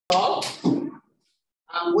all,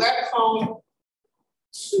 and welcome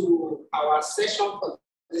to our session for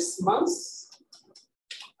this month.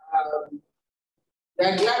 We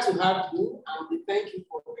are glad to have you, and we thank you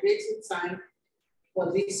for creating time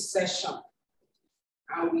for this session.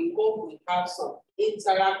 And we hope we have some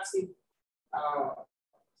interactive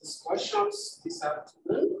discussions this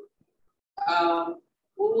afternoon.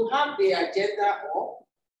 We will have the agenda up,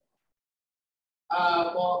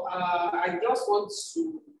 but I just want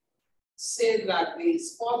to say that the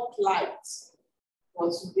spotlight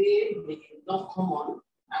for today may not come on.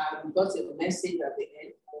 We got a message at the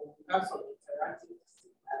end, but we have some interactive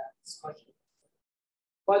discussion.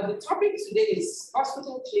 But the topic today is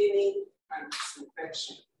hospital cleaning and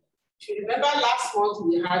disinfection. If you remember last month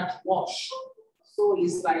we had wash, so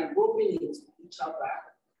it's like roping into each other.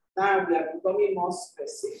 Now we are becoming more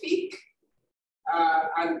specific,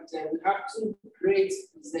 and we have two great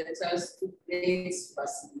presenters, two great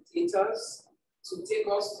facilitators to take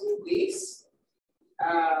us through this.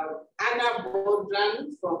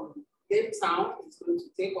 Vorndran from Cape Town is going to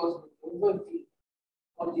take us with an overview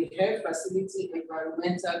of the health facility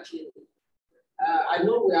environmental cleaning. I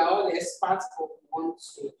know we are all experts, but we want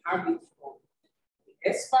to have it from the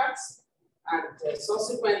experts, and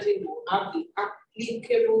subsequently we'll have the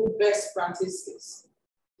applicable best practices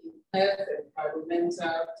in health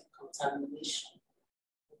environmental decontamination.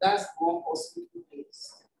 That's more hospital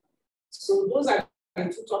based. So those are the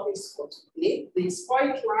two topics for today. The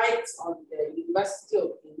spotlight on the University of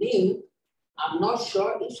Benin, I'm not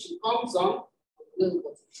sure if she comes on, but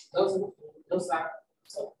if she doesn't, those are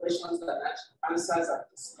some questions that answers our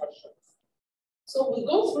discussions. So we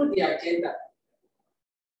go through the agenda.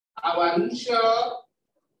 Our usual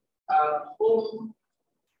home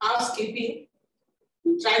housekeeping.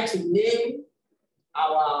 We try to name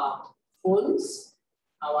our phones,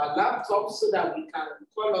 our laptops, so that we can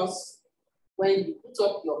call us when you put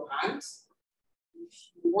up your hand. If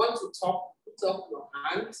you want to talk, put up your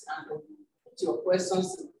hand and then you put your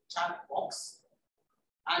questions in the chat box.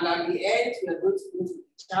 And at the end, we are going to go to the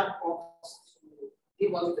chat box to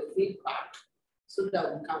give us the feedback so that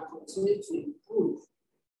we can continue to improve.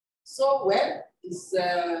 So, well,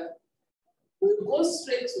 we'll go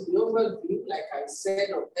straight to the overview, like I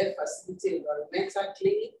said, of health facility environmental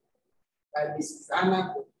cleaning by Mrs.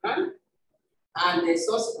 Vorndran. And then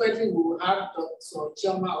subsequently, we will have Dr.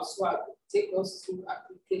 Chioma Osuagwu take us through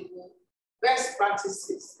applicable best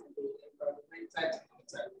practices in the environmental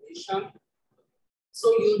decontamination. So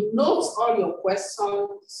you note all your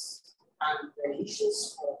questions and the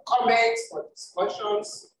issues for comments, for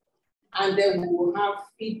discussions, and then we will have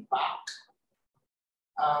feedback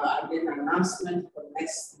and then announcement for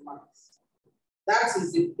next month. That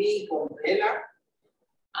is the big umbrella.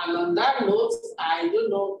 And on that note, I don't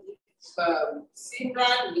know if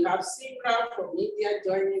Simran, we have Simran from India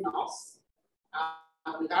joining us.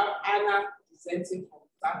 And we have Anna presenting from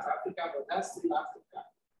South Africa, but that's still Africa.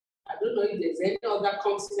 I don't know if there's any other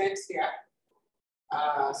continent here.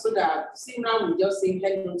 So that Simran will just say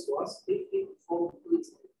hello to us briefly before we go to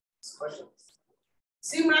the discussions.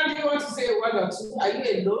 Simran, do you want to say a word or two? Are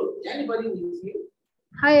you alone? Anybody with you?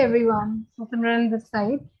 Hi everyone, so Simran this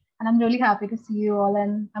side, and I'm really happy to see you all,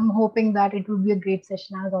 and I'm hoping that it will be a great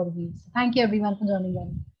session as always. Thank you everyone for joining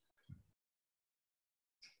in.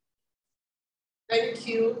 Thank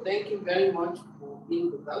you very much for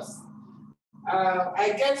being with us.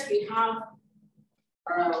 I guess we have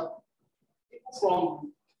people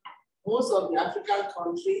from most of the African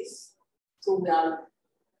countries, so we are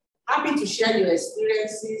happy to share your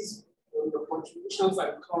experiences, your contributions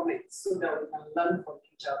and comments so that we can learn from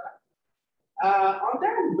each other. On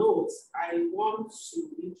that note, I want to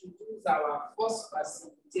introduce our first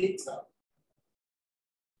facilitator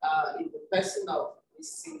in the person of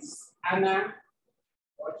Mrs. Anna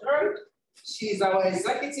Vorndran. She is our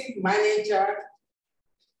executive manager,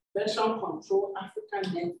 Infection Control Africa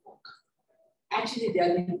Network. Actually, they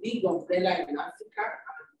are the big umbrella in Africa,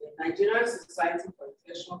 and the Nigerian Society for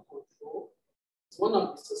Infection Control is one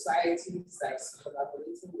of the societies that is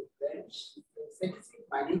collaborating with them. She's the executive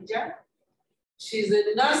manager. She's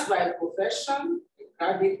a nurse by profession, a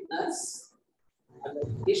graduate nurse, an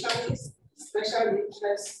educationist, special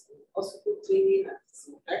interest in hospital cleaning and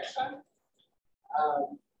disinfection.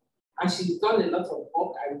 And she's done a lot of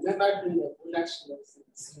work. I remember doing a project she was in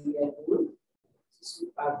Sierra Leone to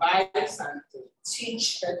supervise and to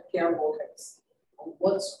teach healthcare workers on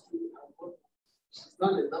what to do and what. She's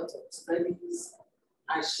done a lot of studies,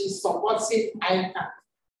 and she's supporting ICANN.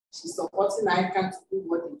 She's supporting ICANN to do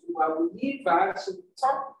what they do. I will leave her. She will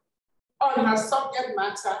talk on her subject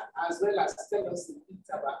matter as well as tell us a bit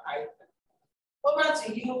about ICANN. Over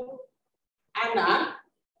to you, Anna.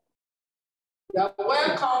 You're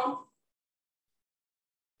welcome.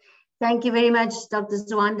 Thank you very much, Dr.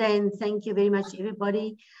 Zwanda, and thank you very much,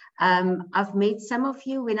 everybody. I've met some of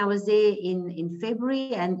you when I was there in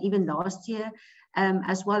February and even last year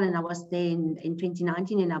as well, and I was there in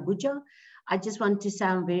 2019 in Abuja. I just want to say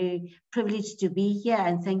I'm very privileged to be here,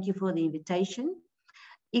 and thank you for the invitation.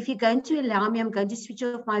 If you're going to allow me, I'm going to switch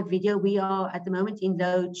off my video. We are at the moment in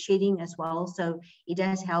load shedding as well, so it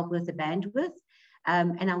does help with the bandwidth.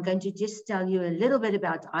 And I'm going to just tell you a little bit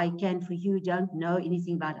about ICANN for you who don't know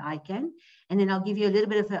anything about ICANN. And then I'll give you a little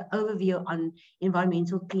bit of an overview on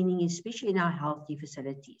environmental cleaning, especially in our healthcare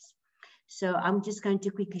facilities. So I'm just going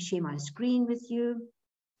to quickly share my screen with you.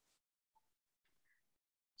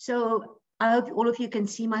 So I hope all of you can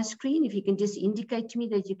see my screen. If you can just indicate to me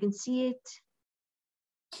that you can see it.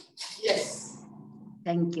 Yes.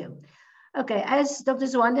 Thank you. Okay, as Dr.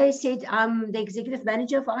 Zwanda said, I'm the executive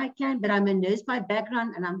manager of ICANN, but I'm a nurse by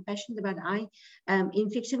background and I'm passionate about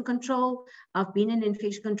infection control. I've been in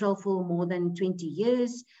infection control for more than 20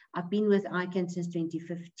 years. I've been with ICANN since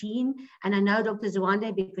 2015. And I know Dr.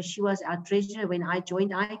 Zwanda because she was our treasurer when I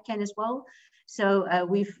joined ICANN as well. So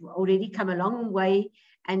we've already come a long way,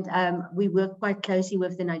 and we work quite closely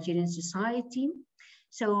with the Nigerian Society.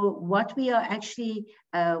 So what we are actually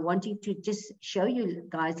wanting to just show you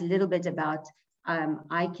guys a little bit about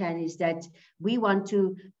ICANN is that we want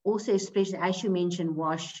to also, especially as you mentioned,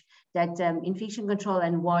 WASH, that infection control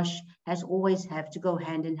and WASH has always have to go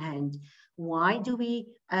hand in hand. Why do we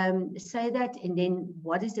say that? And then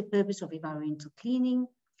what is the purpose of environmental cleaning?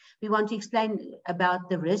 We want to explain about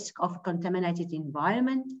the risk of contaminated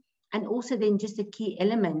environment, and also then just the key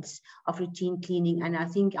elements of routine cleaning. And I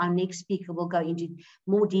think our next speaker will go into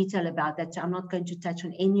more detail about that. So I'm not going to touch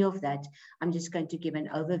on any of that. I'm just going to give an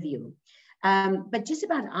overview. But just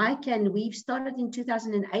about ICANN, we've started in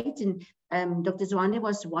 2008, and Dr. Zwanda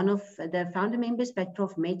was one of the founder members, but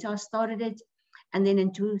Prof. Mehta started it. And then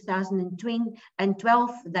in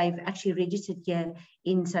 2012, they've actually registered here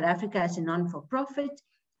in South Africa as a non-for-profit.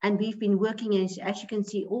 And we've been working, as you can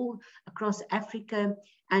see, all across Africa.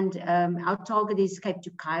 And our target is Cape to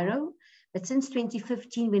Cairo. But since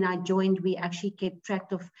 2015, when I joined, we actually kept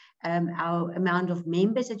track of our amount of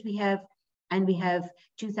members that we have. And we have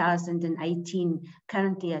 2018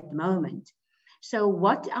 currently at the moment. So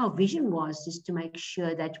what our vision was is to make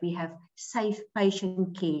sure that we have safe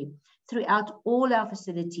patient care throughout all our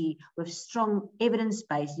facility with strong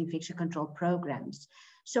evidence-based infection control programs.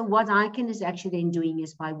 So what ICANN is actually then doing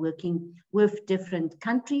is by working with different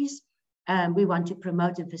countries, we want to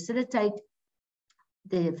promote and facilitate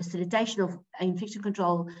the facilitation of infection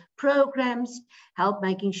control programs, help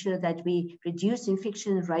making sure that we reduce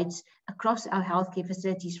infection rates across our healthcare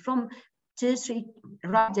facilities from tertiary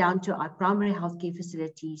right down to our primary healthcare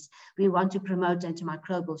facilities. We want to promote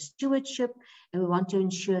antimicrobial stewardship, and we want to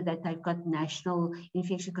ensure that they've got national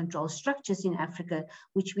infection control structures in Africa,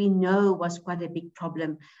 which we know was quite a big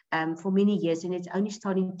problem for many years, and it's only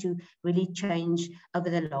starting to really change over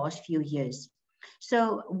the last few years.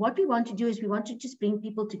 So what we want to do is we want to just bring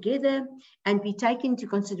people together, and we take into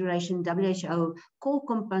consideration WHO core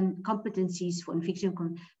competencies for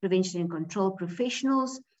infection prevention and control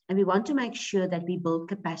professionals. And we want to make sure that we build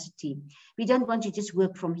capacity. We don't want to just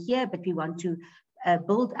work from here, but we want to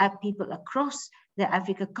build up people across the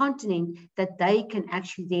Africa continent that they can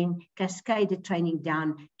actually then cascade the training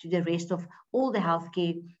down to the rest of all the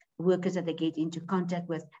healthcare workers that they get into contact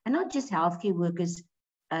with. And not just healthcare workers,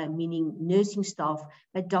 meaning nursing staff,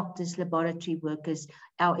 but doctors, laboratory workers,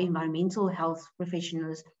 our environmental health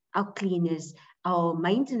professionals, our cleaners, our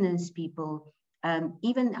maintenance people,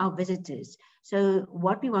 even our visitors. So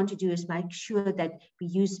what we want to do is make sure that we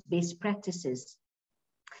use best practices.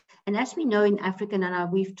 And as we know in Africa, Nana,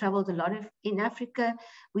 we've traveled a lot in Africa.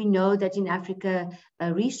 We know that in Africa,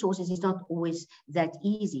 resources is not always that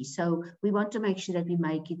easy. So we want to make sure that we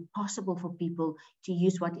make it possible for people to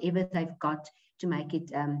use whatever they've got to make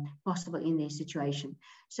it possible in their situation.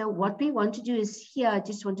 So what we want to do is here, I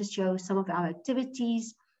just want to show some of our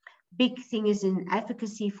activities. Big thing is in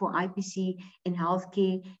advocacy for IPC in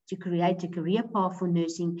healthcare to create a career path for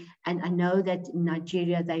nursing. And I know that in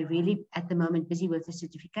Nigeria, they're really at the moment busy with the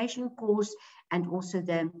certification course and also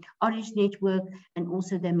the Orange Network and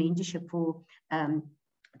also the mentorship for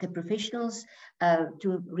the professionals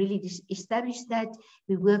to really establish that.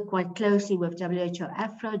 We work quite closely with WHO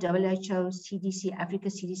Afro, WHO, CDC, Africa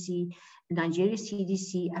CDC, Nigeria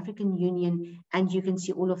CDC, African Union, and you can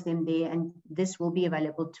see all of them there, and this will be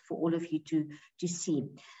available for all of you to see.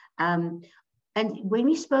 And when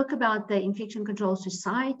we spoke about the infection control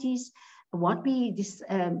societies, what we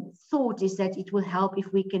thought is that it will help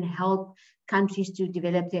if we can help countries to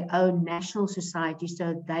develop their own national society,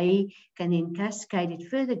 so they can then cascade it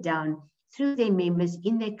further down through their members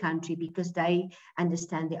in their country, because they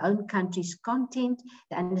understand their own country's content,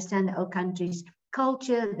 they understand their own country's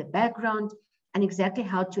culture, the background, and exactly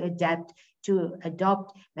how to adapt, to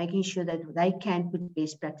adopt, making sure that they can put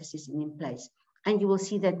best practices in place. And you will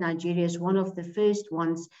see that Nigeria is one of the first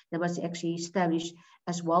ones that was actually established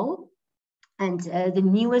as well. And the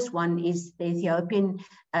newest one is the Ethiopian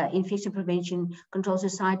Infection Prevention Control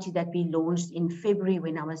Society that we launched in February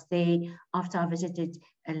when I was there after I visited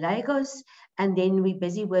Lagos. And then we're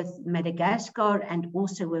busy with Madagascar and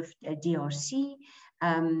also with DRC,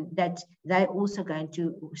 that they're also going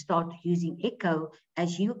to start using ECHO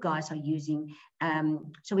as you guys are using.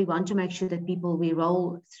 So we want to make sure that we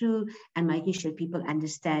roll through and making sure people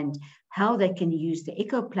understand how they can use the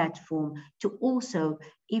ECHO platform to also,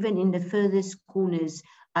 even in the furthest corners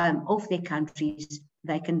of their countries,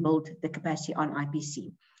 they can build the capacity on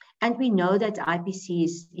IPC. And we know that IPC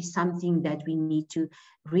is something that we need to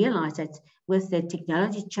realize that with the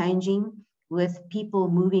technology changing, with people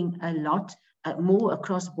moving a lot more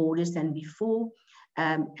across borders than before,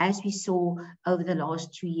 as we saw over the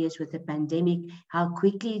last 2 years with the pandemic, how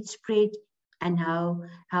quickly it spread, and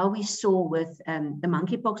how we saw with the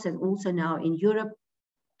monkeypox, and also now in Europe,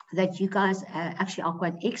 that you guys actually are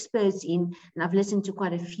quite experts in, and I've listened to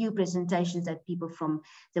quite a few presentations that people from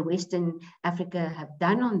the Western Africa have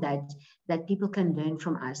done on that people can learn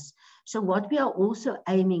from us. So what we are also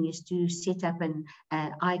aiming is to set up an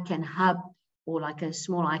ICANN hub, or like a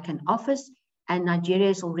small ICANN office. And Nigeria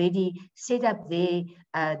has already set up the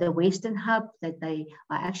Western hub that they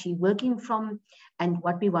are actually working from. And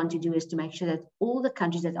what we want to do is to make sure that all the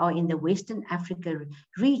countries that are in the Western Africa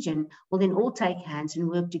region will then all take hands and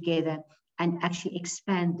work together and actually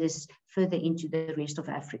expand this further into the rest of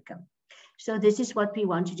Africa. So this is what we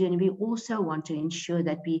want to do. And we also want to ensure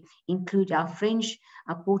that we include our French,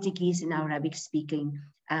 our Portuguese, and our Arabic-speaking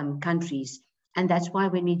countries. And that's why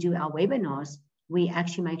when we do our webinars, we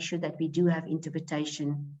actually make sure that we do have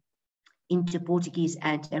interpretation into Portuguese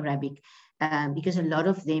and Arabic, because a lot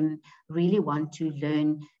of them really want to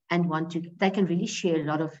learn and they can really share a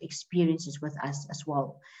lot of experiences with us as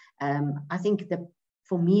well. I think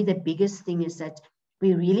for me, the biggest thing is that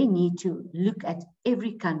we really need to look at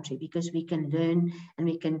every country, because we can learn and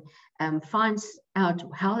we can find out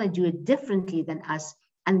how they do it differently than us.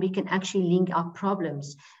 And we can actually link our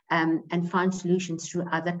problems and find solutions through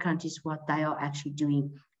other countries, what they are actually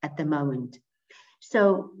doing at the moment.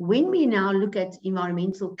 So when we now look at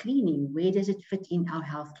environmental cleaning, where does it fit in our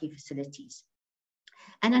healthcare facilities?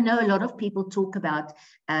 And I know a lot of people talk about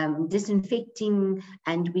disinfecting,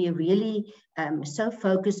 and we are really so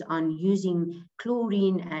focused on using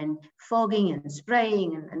chlorine and fogging and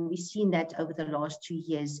spraying. And we've seen that over the last 2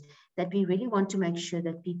 years, that we really want to make sure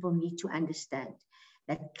that people need to understand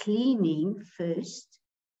that cleaning first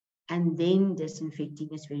and then disinfecting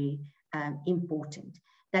is very important.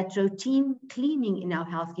 That routine cleaning in our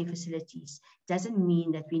healthcare facilities doesn't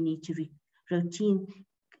mean that we need to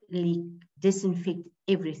routinely disinfect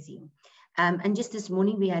everything. And just this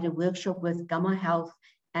morning, we had a workshop with Gamma Health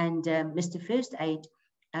and Mr. First Aid,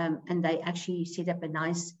 and they actually set up a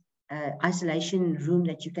nice isolation room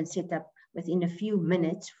that you can set up within a few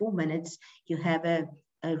minutes, 4 minutes. You have a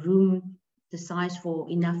room the size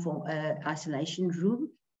enough for isolation room,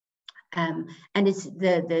 and it's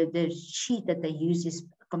the sheet that they use is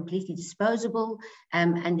completely disposable,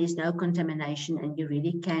 and there's no contamination, and you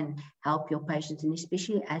really can help your patients. And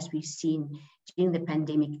especially as we've seen during the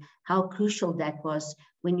pandemic, how crucial that was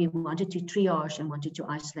when we wanted to triage and wanted to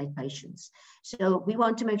isolate patients. So we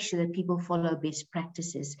want to make sure that people follow best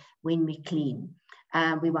practices when we clean.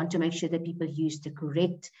 We want to make sure that people use the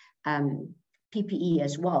correct PPE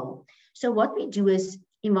as well. So what we do is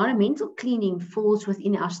environmental cleaning falls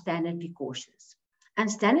within our standard precautions.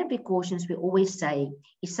 And standard precautions, we always say,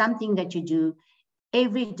 is something that you do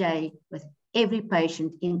every day with every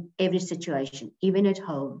patient in every situation, even at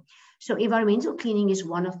home. So environmental cleaning is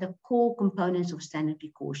one of the core components of standard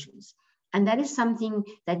precautions. And that is something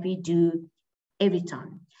that we do every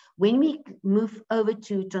time. When we move over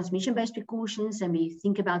to transmission-based precautions and we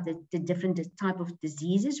think about the different type of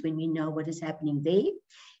diseases, when we know what is happening there,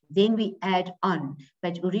 then we add on.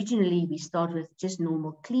 But originally, we start with just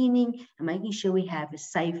normal cleaning and making sure we have a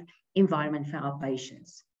safe environment for our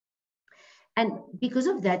patients. And because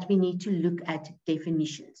of that, we need to look at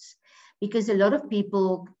definitions, because a lot of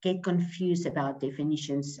people get confused about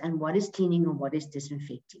definitions and what is cleaning and what is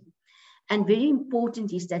disinfecting. And very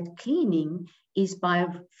important is that cleaning is by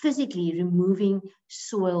physically removing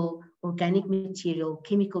soil, organic material,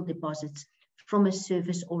 chemical deposits from a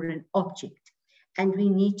surface or an object. And we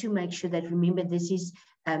need to make sure that, remember, this is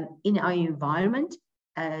in our environment,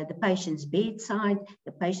 the patient's bedside,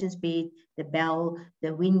 the patient's bed, the bell,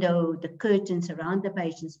 the window, the curtains around the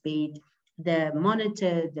patient's bed, the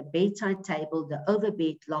monitor, the bedside table, the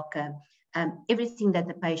overbed locker, everything that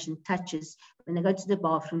the patient touches when they go to the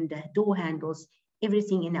bathroom, the door handles,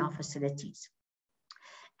 everything in our facilities.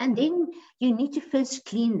 And then you need to first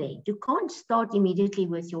clean there. You can't start immediately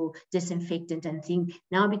with your disinfectant and think,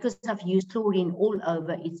 now because I've used chlorine all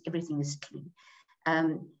over, everything is clean.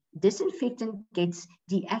 Disinfectant gets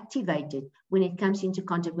deactivated when it comes into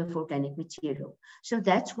contact with organic material. So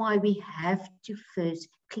that's why we have to first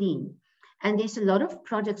clean. And there's a lot of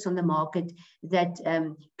products on the market that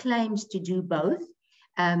claims to do both.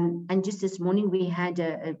 And just this morning, we had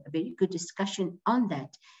a very good discussion on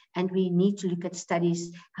that. And we need to look at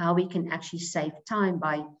studies, how we can actually save time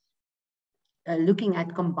by looking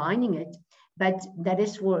at combining it. But that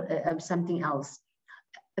is for something else.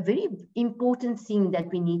 A very important thing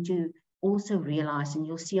that we need to also realize, and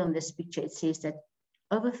you'll see on this picture, it says that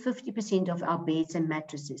over 50% of our beds and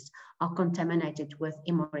mattresses are contaminated with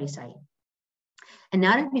MRSA. And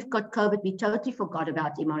now that we've got COVID, we totally forgot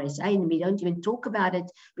about MRSA and we don't even talk about it.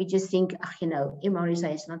 We just think, you know,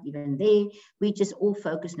 MRSA is not even there. We just all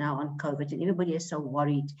focus now on COVID and everybody is so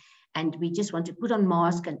worried. And we just want to put on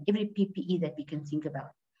masks and every PPE that we can think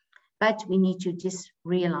about. But we need to just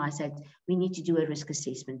realize that we need to do a risk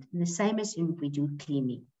assessment. And the same as when we do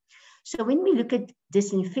cleaning. So when we look at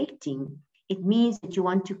disinfecting, it means that you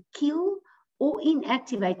want to kill or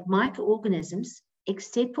inactivate microorganisms,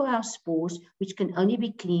 except for our spores, which can only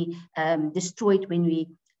be destroyed when we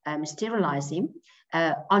sterilize them,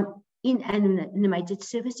 on inanimate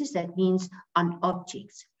surfaces. That means on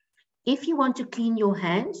objects. If you want to clean your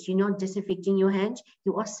hands, you're not disinfecting your hands,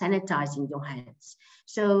 you are sanitizing your hands.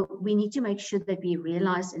 So we need to make sure that we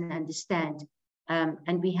realize and understand,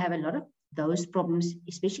 and we have a lot of those problems,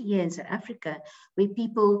 especially here in South Africa, where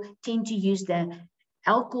people tend to use the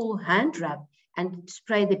alcohol hand rub and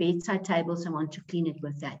spray the bedside tables and want to clean it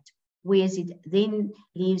with that. Whereas it then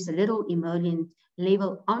leaves a little emollient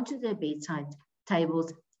level onto the bedside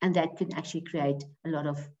tables, and that can actually create a lot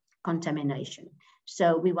of contamination.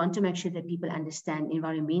 So we want to make sure that people understand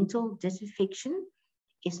environmental disinfection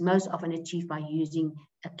is most often achieved by using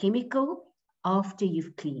a chemical after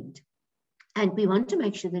you've cleaned. And we want to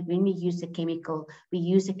make sure that when we use a chemical, we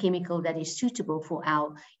use a chemical that is suitable for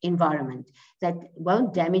our environment, that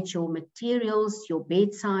won't damage your materials, your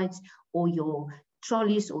bedsides, or your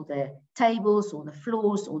trolleys, or the tables, or the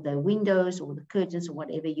floors, or the windows, or the curtains, or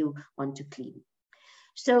whatever you want to clean.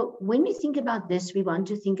 So when we think about this, we want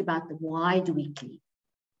to think about the why do we clean?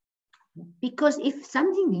 Because if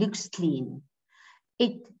something looks clean,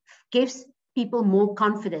 it gives people more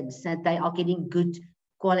confidence that they are getting good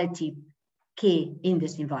quality care in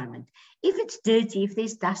this environment. If it's dirty, if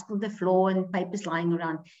there's dust on the floor and papers lying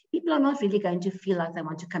around, people are not really going to feel like they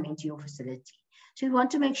want to come into your facility. So we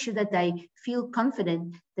want to make sure that they feel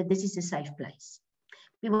confident that this is a safe place.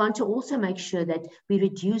 We want to also make sure that we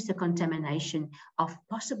reduce the contamination of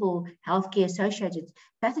possible healthcare associated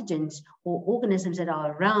pathogens or organisms that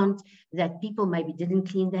are around that people maybe didn't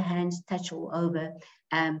clean their hands, touch all over.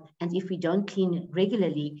 And if we don't clean it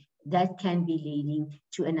regularly, that can be leading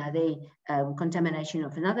to another contamination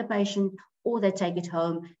of another patient, or they take it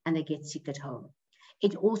home and they get sick at home.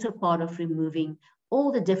 It's also part of removing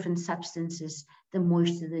all the different substances, the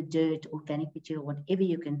moisture, the dirt, organic material, whatever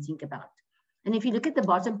you can think about. And if you look at the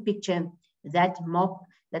bottom picture, that mop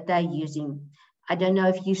that they're using, I don't know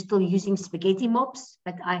if you're still using spaghetti mops,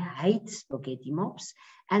 but I hate spaghetti mops.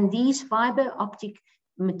 And these fiber optic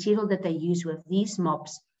material that they use with these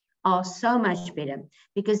mops are so much better,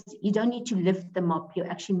 because you don't need to lift the mop, you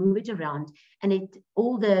actually move it around, and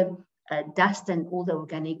all the dust and all the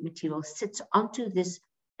organic material sits onto this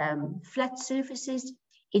flat surfaces.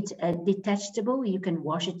 It's detachable. You can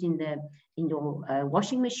wash it in your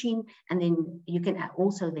washing machine, and then you can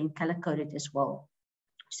also then color code it as well.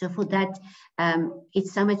 So for that,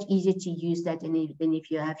 it's so much easier to use that than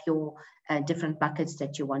if you have your different buckets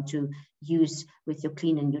that you want to use with your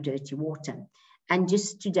clean and your dirty water. And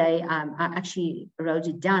just today, I actually wrote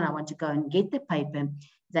it down. I want to go and get the paper.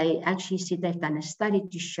 They actually said they've done a study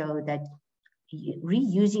to show that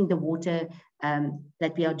reusing the water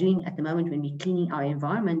that we are doing at the moment when we're cleaning our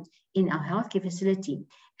environment in our healthcare facility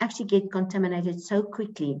actually get contaminated so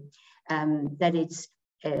quickly that it's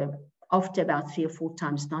after about 3 or 4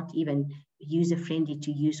 times not even user-friendly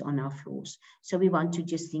to use on our floors. So we want to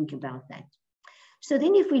just think about that. So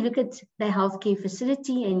then if we look at the healthcare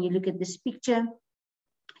facility and you look at this picture,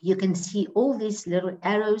 you can see all these little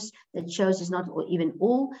arrows that shows it's not even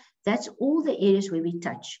all. That's all the areas where we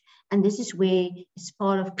touch. And this is where it's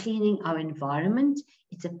part of cleaning our environment.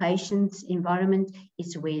 It's a patient's environment.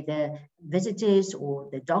 It's where the visitors or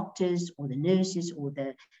the doctors or the nurses or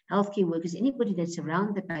the healthcare workers, anybody that's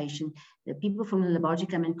around the patient, the people from the laboratory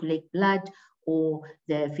come and collect blood, or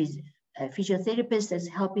the physiotherapist that's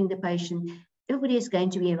helping the patient. Everybody is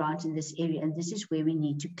going to be around in this area, and this is where we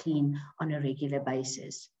need to clean on a regular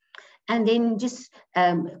basis. And then just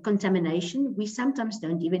contamination. We sometimes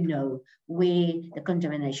don't even know where the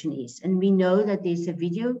contamination is. And we know that there's a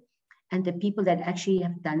video, and the people that actually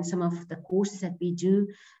have done some of the courses that we do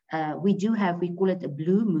have, we call it a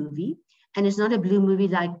blue movie. And it's not a blue movie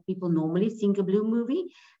like people normally think a blue movie,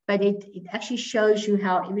 but it actually shows you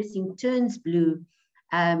how everything turns blue,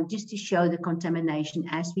 just to show the contamination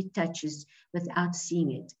as we touch it without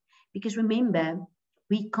seeing it. Because remember,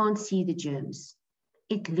 we can't see the germs.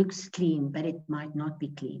 It looks clean, but it might not be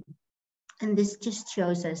clean. And this just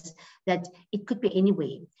shows us that it could be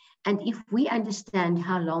anywhere. And if we understand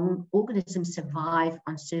how long organisms survive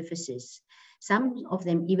on surfaces, some of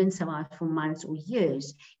them even survive for months or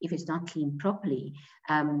years if it's not cleaned properly,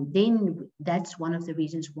 then that's one of the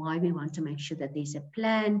reasons why we want to make sure that there's a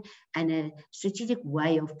plan and a strategic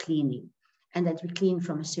way of cleaning, and that we clean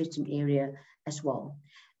from a certain area as well.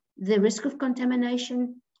 The risk of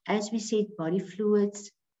contamination, as we said, body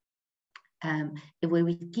fluids, where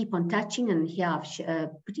we keep on touching, and here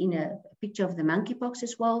I've put in a picture of the monkeypox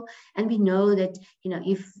as well. And we know that, you know,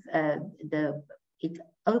 if it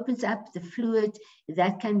opens up the fluid,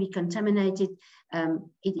 that can be contaminated.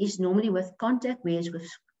 It is normally with contact, whereas with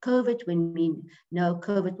COVID, when we know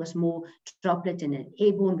COVID was more droplet and an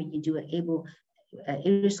airborne, when you do an airborne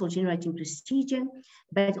aerosol generating procedure,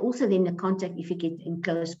 but also then the contact, if you get in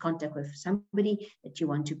close contact with somebody that you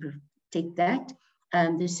want to protect that,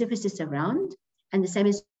 the surfaces around. And the same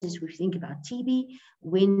as we think about TB,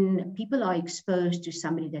 when people are exposed to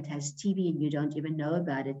somebody that has TB and you don't even know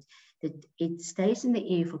about it, that it stays in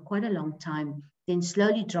the air for quite a long time, then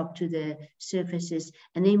slowly drop to the surfaces.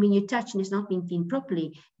 And then when you touch and it's not being cleaned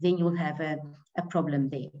properly, then you'll have a problem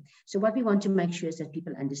there. So what we want to make sure is that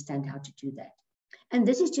people understand how to do that. And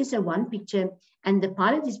this is just a one picture, and the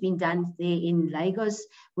pilot has been done there in Lagos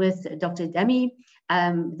with Dr. Dami,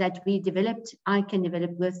 that we developed, I can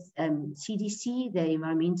develop with CDC, the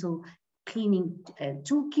Environmental Cleaning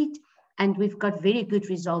Toolkit, and we've got very good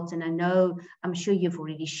results. And I know, I'm sure you've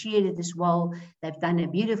already shared it as well. They've done a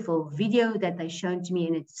beautiful video that they've shown to me,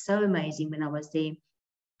 and it's so amazing when I was there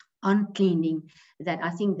on cleaning, that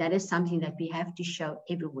I think that is something that we have to show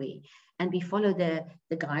everywhere. And we follow the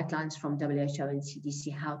guidelines from WHO and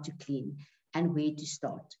CDC, how to clean and where to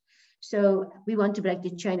start. So we want to break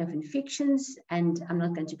the chain of infections, and I'm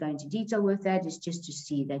not going to go into detail with that. It's just to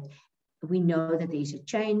see that we know that there's a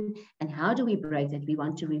chain, and how do we break that? We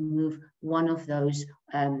want to remove one of those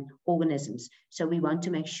organisms. So we want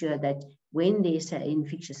to make sure that when there's an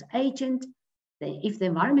infectious agent, if the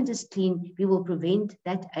environment is clean, we will prevent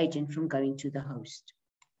that agent from going to the host.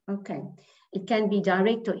 Okay, it can be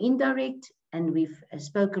direct or indirect, and we've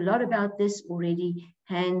spoke a lot about this already.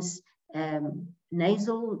 Hands,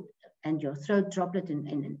 nasal, and your throat droplet and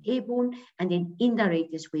an airborne, and then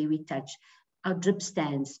indirect is where we touch our drip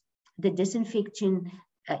stands, the disinfection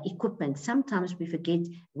equipment. Sometimes we forget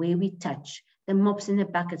where we touch, the mops and the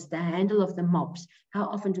buckets, the handle of the mops. How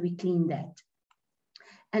often do we clean that?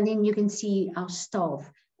 And then you can see our staff.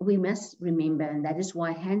 We must remember, and that is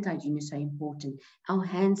why hand hygiene is so important. Our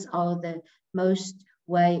hands are the most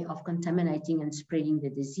way of contaminating and spreading the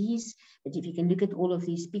disease. But if you can look at all of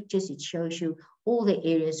these pictures, it shows you all the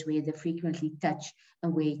areas where they frequently touch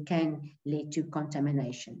and where it can lead to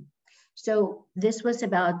contamination. So this was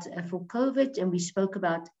about for COVID, and we spoke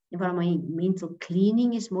about environmental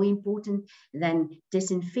cleaning is more important than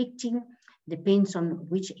disinfecting. Depends on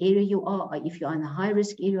which area you are, or if you're in the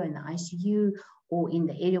high-risk area in the ICU, or in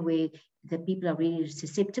the area where the people are really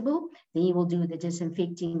susceptible, then you will do the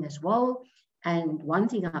disinfecting as well. And one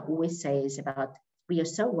thing I always say is about, we are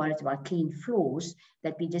so worried about clean floors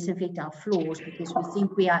that we disinfect our floors because we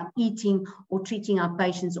think we are eating or treating our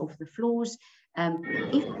patients off the floors.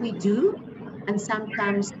 If we do, and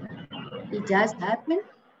sometimes it does happen,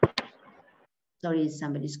 sorry,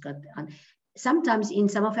 somebody's got on. Sometimes in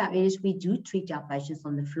some of our areas, we do treat our patients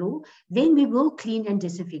on the floor, then we will clean and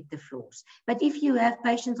disinfect the floors. But if you have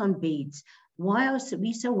patients on beds, why are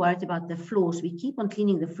we so worried about the floors? We keep on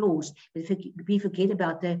cleaning the floors, but we forget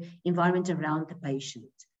about the environment around the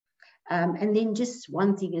patient. And then just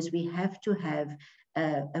one thing is we have to have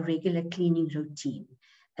a regular cleaning routine.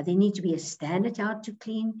 There needs to be a standard how to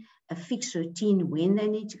clean, a fixed routine when they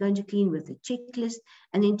need to go into clean with a checklist,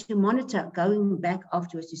 and then to monitor going back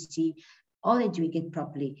afterwards to see, are they doing it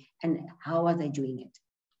properly and how are they doing it?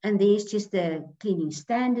 And there's just the cleaning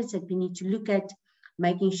standards that we need to look at,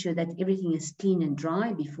 making sure that everything is clean and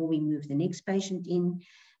dry before we move the next patient in,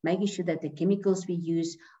 making sure that the chemicals we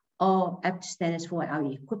use are up to standards for our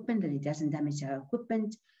equipment, that it doesn't damage our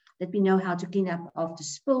equipment, that we know how to clean up after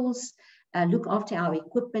spills, look after our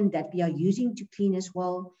equipment that we are using to clean as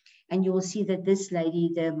well. And you will see that this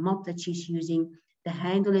lady, the mop that she's using, the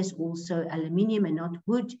handle is also aluminium and not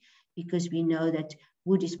wood, because we know that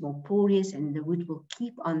wood is more porous and the wood will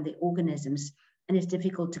keep on the organisms, and it's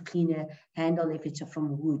difficult to clean a handle if it's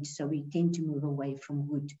from wood. So we tend to move away from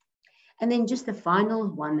wood. And then just the final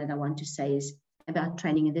one that I want to say is about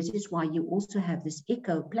training. And this is why you also have this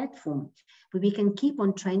ECHO platform, where we can keep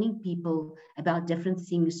on training people about different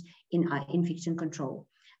things in our infection control.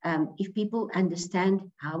 If people understand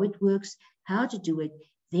how it works, how to do it,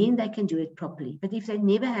 then they can do it properly. But if they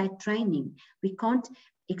never had training, we can't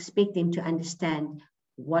expect them to understand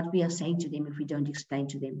what we are saying to them if we don't explain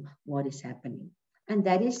to them what is happening. And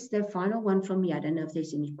that is the final one from me. I don't know if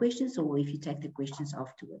there's any questions or if you take the questions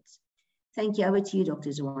afterwards. Thank you. Over to you, Dr.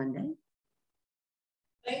 Zwande.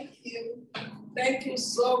 Thank you. Thank you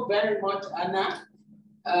so very much, Anna.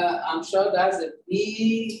 I'm sure that's a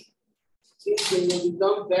big thing. You've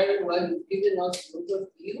done very well. You've given us an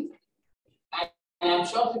overview. And I'm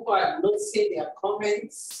sure people are noticing their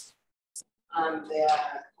comments and their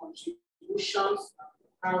contributions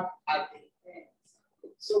have at the end.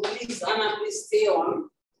 So please, Anna, please stay on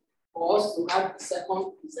for us to have the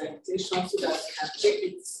second presentation so that we can take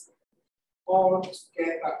it all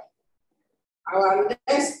together. Our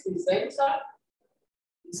next presenter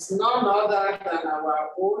is none other than our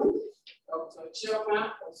own Dr.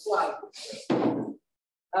 Chioma Osuagwu.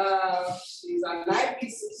 She's an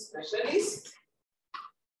IPC specialist,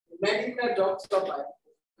 a medical doctor by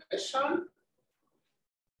profession,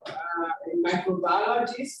 a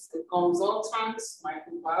microbiologist, a consultant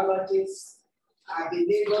microbiologist at the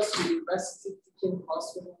Lagos University Teaching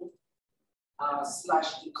Hospital /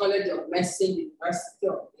 the College of Medicine, University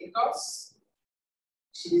of Lagos.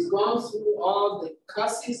 She's gone through all the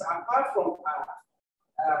courses. Apart from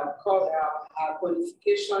her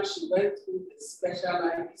qualification, she went through the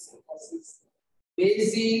specialized courses,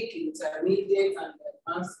 basic, intermediate, and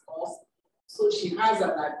advanced course. So she has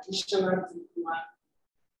an additional diploma,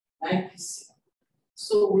 IPC.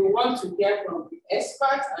 So we want to hear from the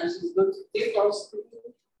expert, and she's going to take us through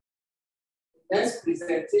the next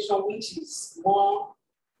presentation, which is more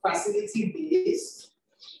facility-based,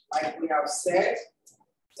 like we have said.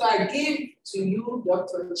 So I give to you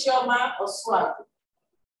Dr. Chioma Osuagwu.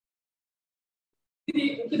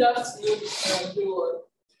 Good afternoon, everyone.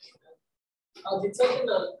 I'll be talking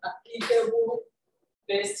on applicable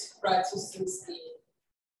best practices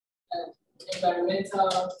in environmental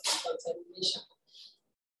contamination.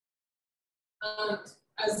 And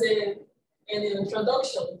as an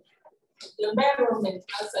introduction, the environment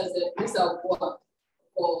acts as a reservoir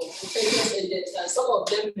for infectious agents, and some of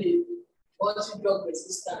them may be multi-drug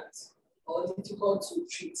resistant or difficult to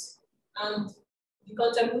treat. And the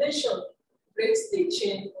contamination breaks the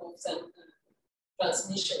chain of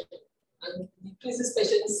transmission and decreases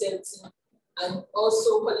patient safety and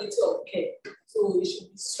also quality of care. So it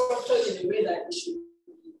should be structured in a way that it should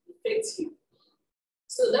be effective.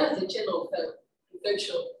 So that's the chain of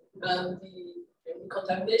infection, and the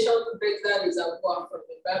contamination breaks that reservoir from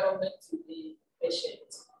the environment to the patient.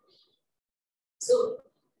 So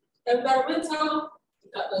environmental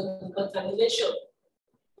contamination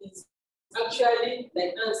is actually,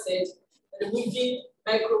 like Anne said, removing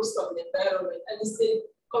microbes from the environment, and it's a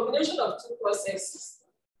combination of two processes: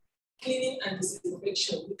 cleaning and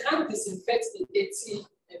disinfection. You can't disinfect the dirty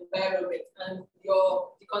environment, and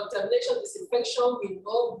the contamination disinfection will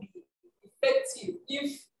not be effective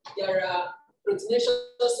if there are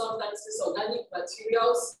proteinaceous substances, organic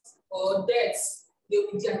materials, or deaths. They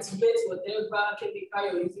will deactivate whatever chemical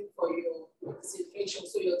you're using for your disinfection,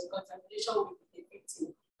 so your decontamination will be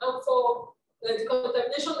effective. And for the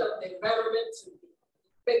decontamination of the environment to be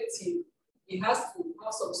effective, it has to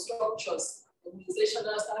have some structures: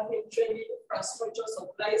 organizational, staffing, training, infrastructure,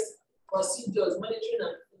 supplies, procedures, monitoring,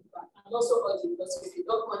 and feedback. And also audit, because if you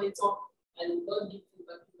don't monitor and you don't give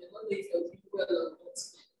feedback, you may not know if you're doing well or not.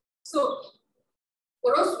 So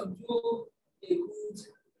for us to do a good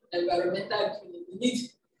environmental cleaning, we need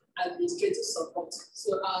administrative support.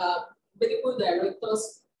 So our medical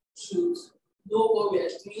directors should know what we are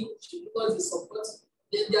doing, should give us the support.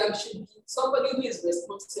 Then there should be somebody who is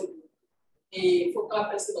responsible, a focal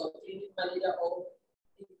person or cleaning manager, or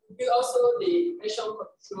it could be also the infection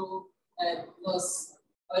control nurse,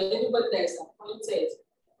 or anybody that is appointed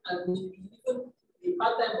and will be given a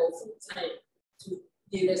part-time or full-time to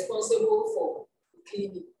be responsible for the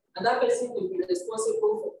cleaning. And that person will be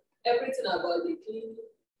responsible for everything about the cleaning,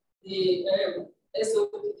 the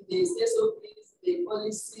SOPs, the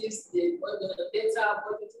policies, the data,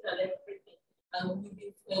 budgeting, and everything. And will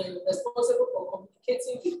be responsible for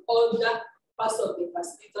communicating with all that parts of the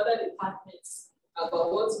facility, other departments,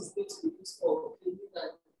 about what is going to be used for cleaning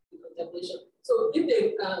and decontamination. So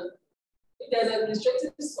if there's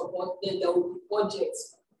administrative support, then there will be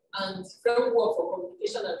budgets and framework for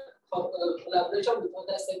communication and collaboration with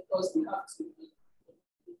other sectors we have to be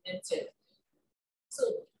implemented. So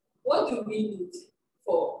what do we need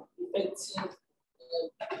for effective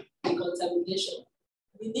decontamination?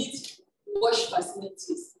 We need wash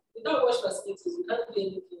facilities. Without wash facilities, we can't do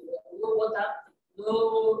anything. No water,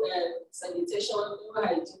 no sanitation, no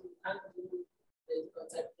hygiene, we can't do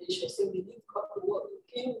decontamination. So we need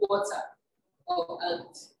clean water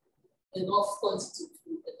and enough quantity to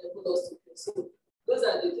enable us to clean. So those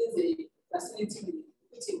are the things the facility will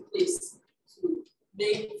put in place to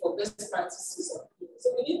make for best practices of cleaning.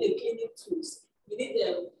 So we need the cleaning tools, we need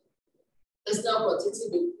the personal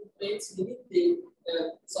protective equipment, we need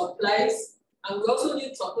the supplies, and we also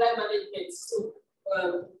need supply management. So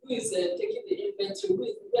who is taking the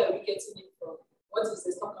inventory, where are we getting it from, what is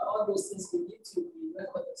the stock, all those things we need to be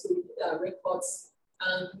recorded. So we need our records,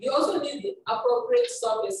 and we also need the appropriate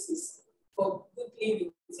services for good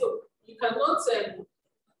cleaning. So you cannot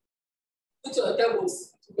put your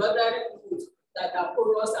tables to gathering food that are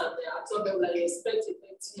porous and absorbable and you expect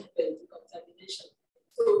effective decontamination.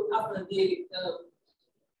 So after the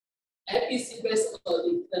IPC person or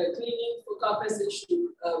the cleaning focal person should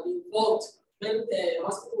be involved when the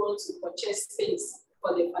hospital wants to purchase space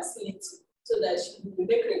for the facility, so that she will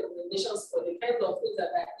make recommendations for the kind of things that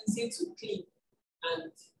are easy to clean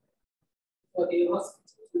and for the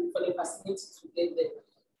hospital, for the facility to get there.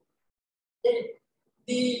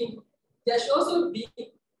 Then there should also be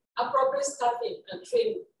appropriate staffing and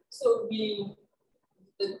training. So the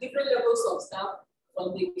different levels of staff,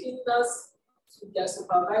 from the cleaners to their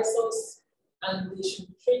supervisors, and they should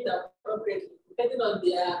be trained appropriately depending on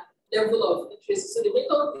their level of interest. So the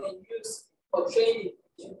method they use for training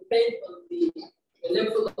should depend on the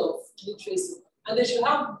level of literacy. And they should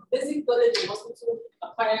have basic knowledge of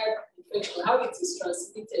hospital-acquired infection, how it is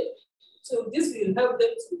transmitted. So this will help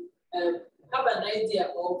them to have an idea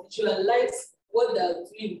or visualize what they are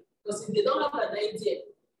doing. Because if they don't have an idea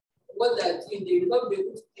what they are doing, they will not be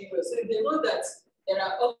able to do it. So if they know that there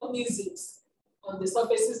are organisms on the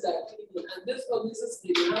surfaces that are cleaning, and these organisms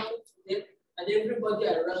may be happening to them and everybody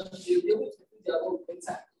around, they will be able to do their work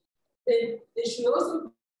better. Then they should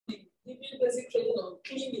also be giving basic training on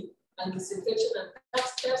cleaning and disinfection and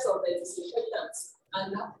types of disinfectants,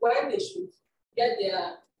 and why they should get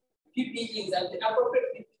their PPEs and the appropriate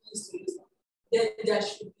PPEs to use. Then there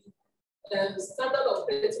should be standard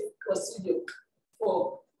operating procedure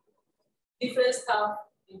for different staff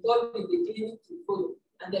involved in the cleaning to follow,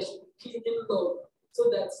 and there should be cleaning law so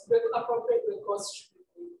that appropriate records should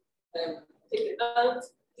be taken. And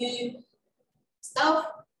the staff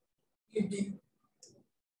will be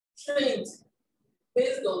trained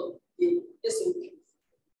based on the SOP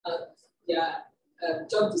and their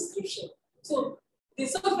job description. So the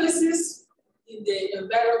surfaces in the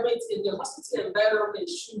environment, in the hospital environment,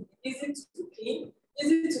 should be easy to clean,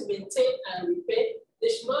 easy to maintain and repair. They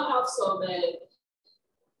should not have some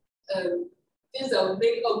things that will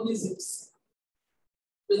make organisms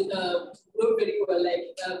grow very well,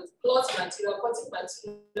 like cloth material, cotton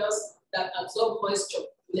materials that absorb moisture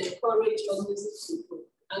will encourage organisms to grow.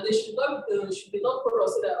 And they should be not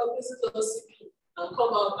porous so that organisms don't seep in and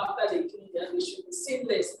come out after they clean, and they should be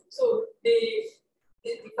seamless. So the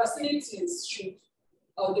facilities should,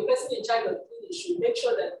 or the person in charge of cleaning should make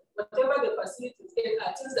sure that whatever the facilities get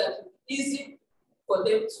are things that will be easy for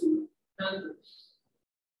them to handle.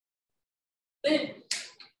 Then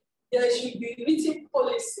there should be written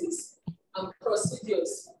policies and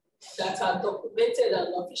procedures that are documented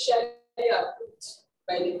and officially approved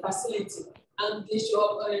by the facility, and they should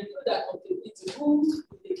include that accountability. Who do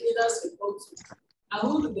the cleaners report to, and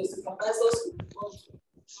who do the supervisors report to?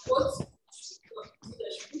 What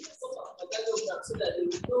there should be some organogram so that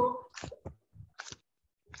they know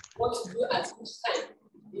what to do at each time.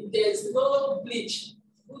 If there is no bleach,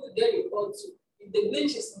 who do they report to? If the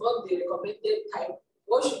bleach is not the recommended type,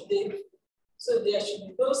 what should they do? So there should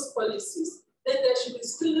be those policies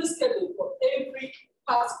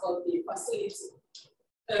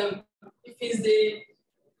the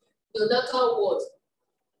neonatal ward,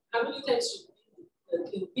 how many times should it be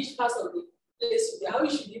cleaned? Which parts of the place should be, how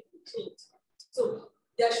should it be cleaned? So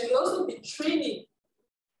there should also be training,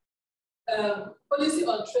 policy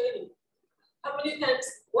on training. How many times,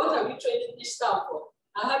 what are we training each staff for?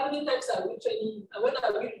 And how many times are we training, and when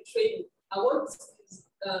are we retraining? And what is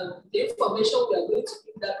the information we are going to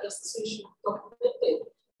give that person should be documented?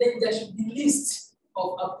 Then there should be list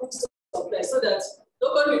of approved supplies so that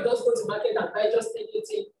nobody will just go to market and buy just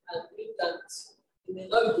anything and bring that it may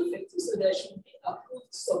not be effective. So there should be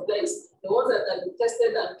approved supplies, the ones that have been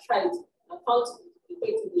tested and tried and found to be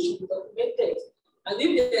effective, they should be documented. And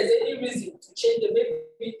if there's any reason to change them,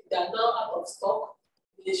 maybe they are now out of stock,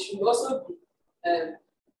 there should also be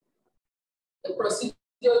a procedure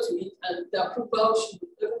to it, and the approval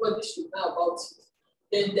everybody should know about it.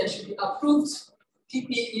 Then there should be approved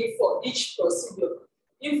PPE for each procedure.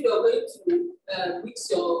 If you're going to mix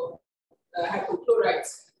your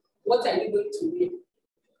hypochlorites, what are you going to wear?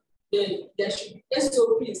 Then there should be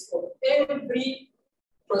SOPs for every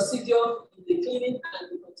procedure in the cleaning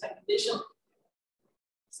and the contamination,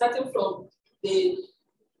 starting from the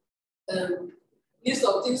list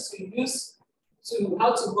of things to use to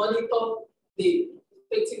how to monitor the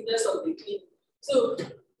effectiveness of the cleaning. So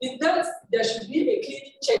in that, there should be a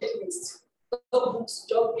cleaning checklist, books,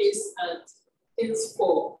 job base, and things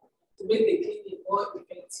to make the cleaning more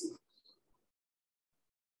effective.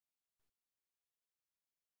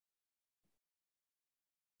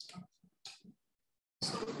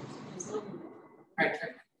 Right.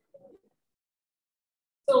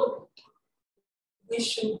 So we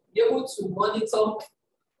should be able to monitor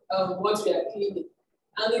what we are cleaning.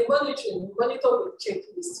 And in monitoring, we monitor with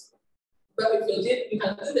checklists. But if you're doing, you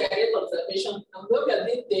can do direct observation. And when we are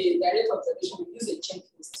doing the direct observation, we use a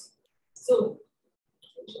checklist. So,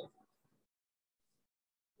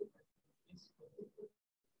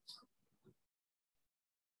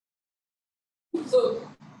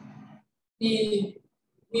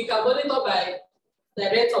 we can monitor by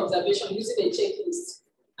direct observation using a checklist.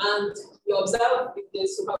 And we observe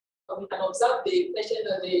we can observe the patient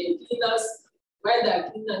and the cleaners while they are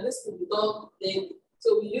cleaning, and this will be done daily.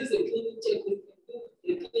 So we use the cleaning checklist,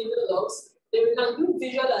 the cleaning logs. Then we can do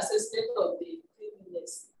visual assessment of the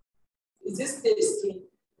cleanliness. Is this place clean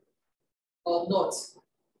or not?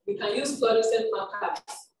 We can use fluorescent markers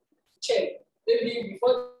to check. Maybe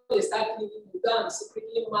before they start cleaning, we go and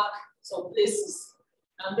secretly mark some places.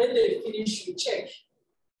 And when they finish, we check.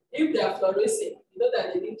 If they are fluorescent, you know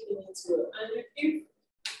that they didn't clean it well. And if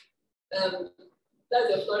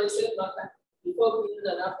that's a fluorescent marker before cleaning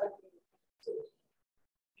and after cleaning. So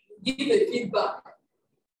give a feedback.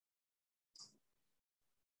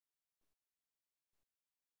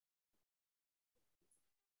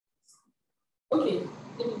 Okay,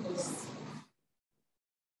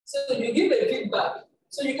 so you give a feedback.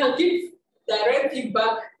 So you can give direct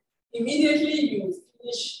feedback immediately you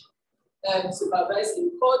finish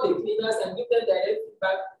supervising. Call the cleaners and give them direct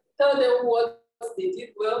feedback. Tell them what they did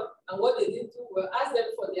well and what they didn't do well. Ask them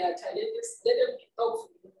for their challenges. Let them talk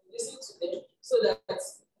to you, listen to them, so that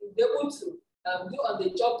you'll be able to do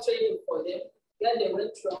on-the-job training for them where they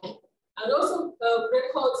went wrong. And also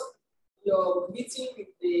record your meeting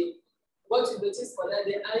with what you noticed for that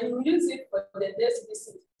day, and you use it for the next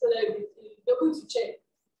visit so that you'll be able to check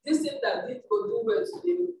this thing that did go do well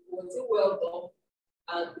today, was it well done?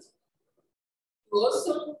 And you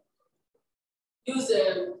also use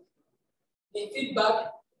the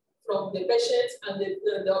feedback from the patient and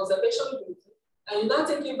the observation group, and you now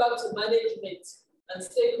take it back to management and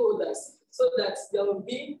stakeholders so that there will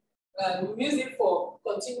be use it for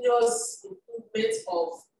continuous improvement of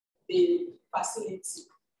the facility.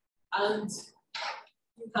 And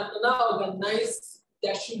you can now organize,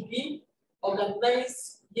 there should be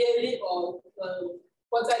organized yearly or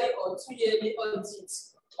quarterly or 2-yearly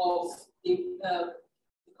audits of the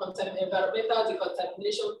environmental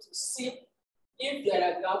decontamination to see if there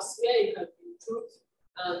are gaps where it can be improved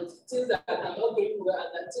and things that are not going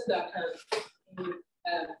well and things that can be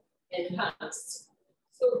enhanced.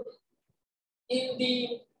 So in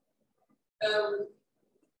the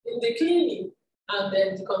cleaning and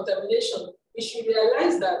then decontamination, we should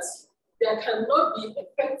realize that there cannot be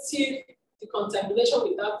effective decontamination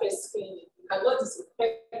without first cleaning. You cannot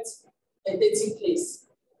disinfect a dirty place.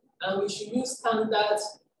 And we should use standard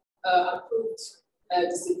approved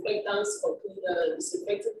disinfectants for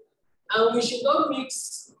disinfecting. And we should not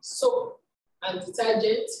mix soap and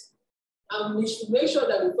detergent. And we should make sure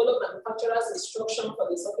that we follow manufacturer's instruction for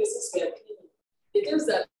the surfaces we are cleaning. It is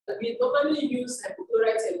that we normally use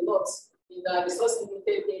hypochlorite a lot in our resource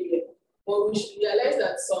limited area, but we should realize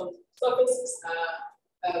that some surfaces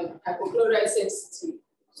are hypochlorite sensitive.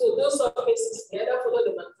 So those surfaces, we either follow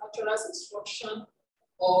the manufacturer's instruction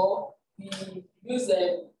or we use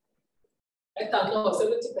ethanol,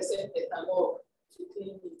 70% ethanol to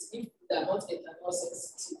clean it if they are not ethanol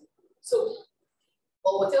sensitive. So,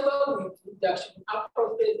 or whatever we do, there should be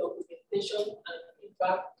appropriate documentation and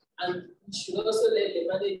feedback, and we should also let the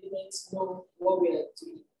management know what we are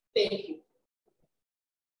doing. Thank you.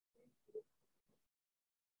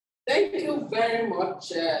 Thank you very much,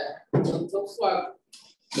 Dr. Osuagwu.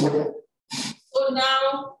 So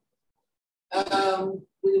now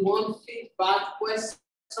we want feedback,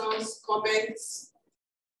 questions,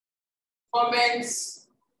 comments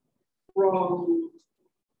from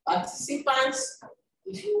participants.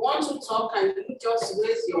 If you want to talk, can you just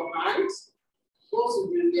raise your hand? Go to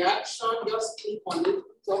the reaction, just click on it,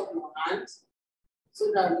 put up your hand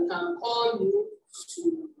so that we can call you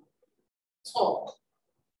to talk.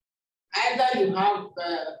 Either you have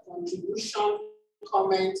contribution,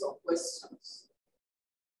 comments, or questions,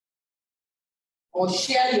 or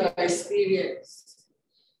share your experience.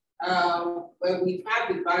 When we've had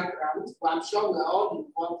the background, well, I'm sure we're all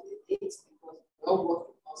involved in it because we all work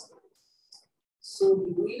in hospitals. So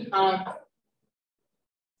do we have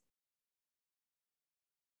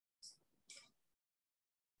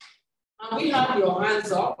and we have your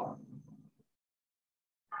hands up?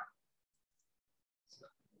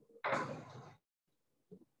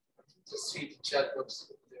 Just read the chat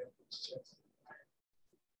box there.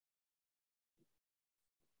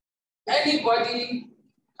 Anybody,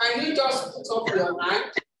 can you just put up your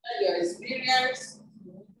hand, your experience?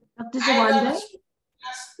 Dr. Zawande?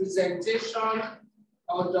 Presentation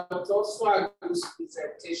or Dr. Osuagwu's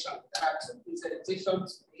presentation. There are two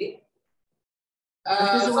presentations today.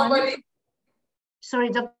 Somebody. Sorry,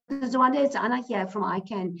 Dr. Zawande, it's Anna here from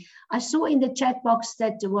ICANN. I saw in the chat box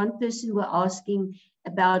that one person were asking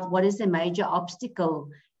about what is the major obstacle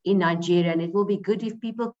in Nigeria, and it will be good if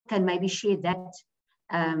people can maybe share that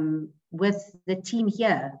with the team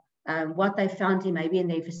here, what they found in maybe in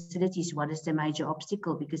their facilities, what is the major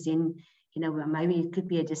obstacle, because then, you know, maybe it could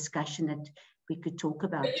be a discussion that we could talk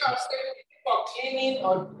about. For cleaning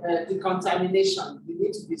or decontamination, you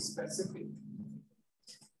need to be specific.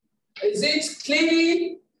 Is it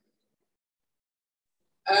cleaning?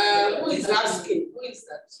 Who is asking? Who is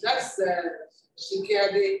that? That's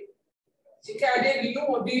Shikade. Shikade, do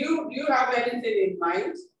you have anything in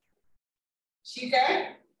mind?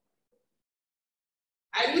 Shikade?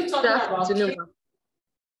 Are you talking about cleaning?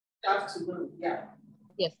 Good afternoon, yeah.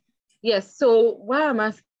 Yes. Yes. So what I'm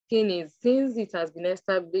asking is, since it has been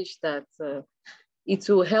established that it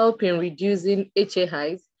will help in reducing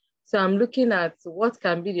HAIs, so I'm looking at what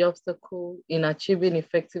can be the obstacle in achieving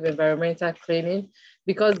effective environmental cleaning,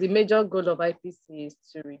 because the major goal of IPC is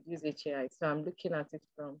to reduce HAI. So I'm looking at it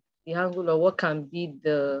from the angle of what can be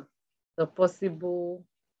the possible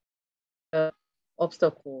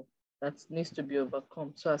obstacle that needs to be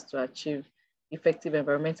overcome so as to achieve effective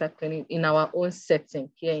environmental cleaning in our own setting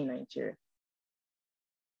here in Nigeria.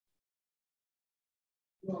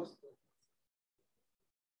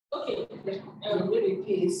 Okay, maybe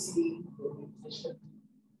PAC.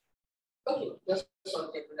 Okay, that's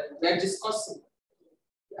something that we're discussing.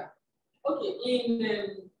 Yeah. Okay, in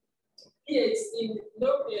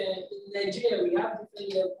Nigeria, we have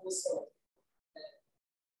different levels of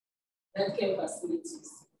healthcare facilities.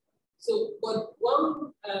 So, but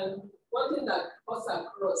one thing that cuts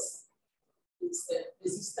across is the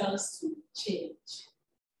resistance to change.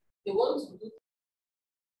 They want to do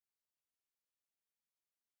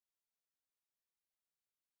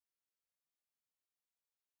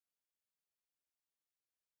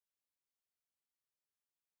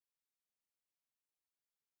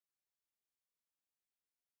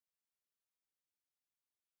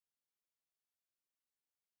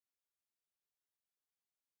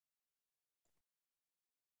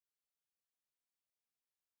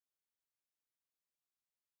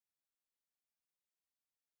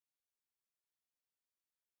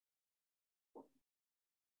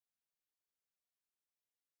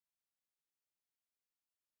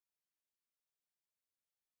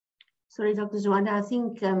Sorry, Dr. Zawande, I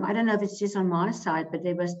think, I don't know if it's just on my side, but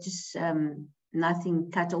there was just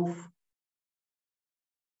nothing cut off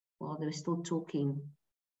while they were still talking.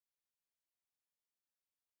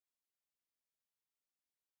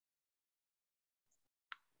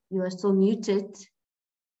 You are still muted.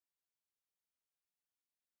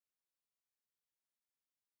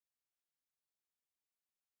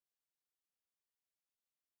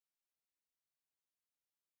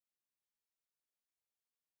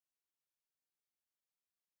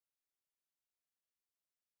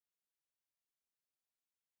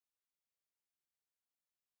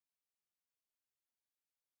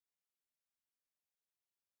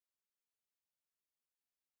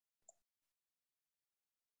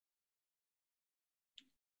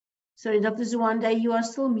 Sorry, Dr. Zwanda, you are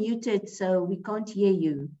still muted, so we can't hear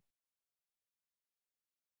you.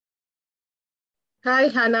 Hi,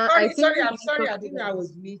 Hannah. Sorry, I'm sorry. I think I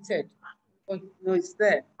was muted. Oh, no, it's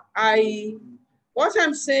there. What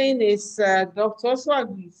I'm saying is Dr.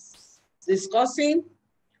 Osuagwu is discussing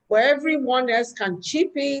where everyone else can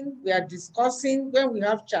chip in. We are discussing when we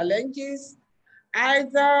have challenges,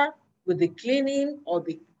 either with the cleaning or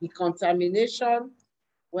the contamination.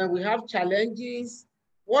 When we have challenges,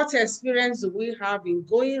 what experience do we have in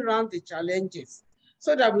going around the challenges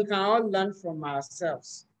so that we can all learn from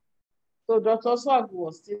ourselves? So Dr. Osuagwu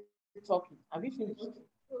was still talking. Have you finished?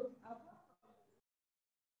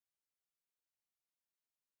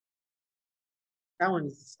 That one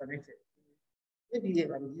is disconnected. Maybe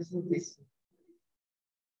I'm using this.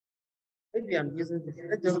 Maybe I'm using this.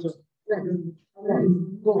 Let's just go.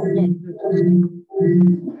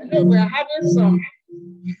 Hello, we're having some.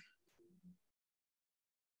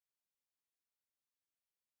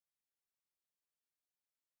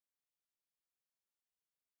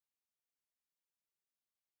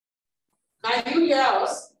 Can you hear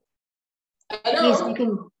us?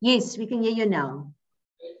 Hello? Yes, we can hear you now.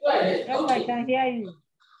 Yes, I can hear you.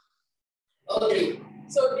 Okay.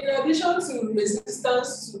 So in addition to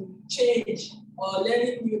resistance to change or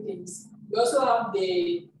learning new things, we also have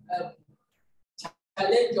the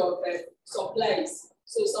challenge of supplies.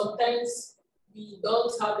 So sometimes we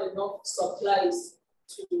don't have enough supplies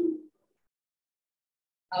to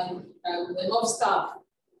and enough staff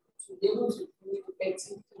to be able to do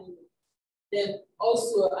effective cleaning. Then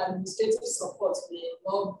also administrative support may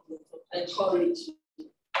not be encouraged.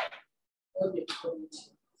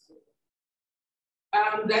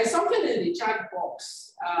 There's something in the chat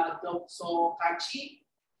box. Dr. Kachi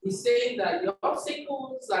is saying that the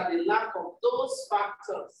obstacles are the lack of those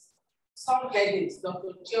factors. Some headings,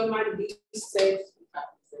 Dr. Chioma said in her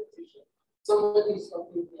presentation. Somebody is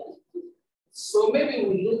talking here. So maybe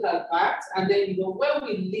we look at that, and then when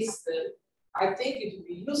we list them, I think it would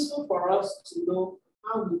be useful for us to know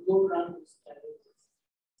how we go around those challenges.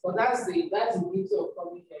 But that's the beauty of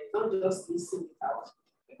coming here, not just listing it out.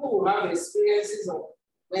 People will have experiences of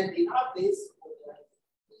when they have this.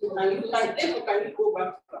 Can you go back to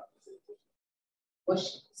that presentation? What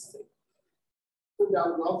she said. So that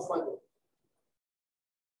will not follow.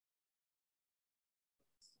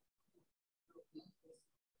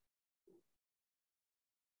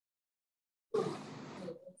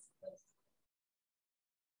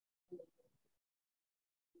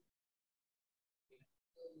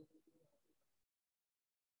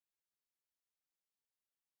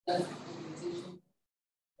 That's the presentation.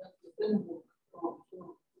 That's the framework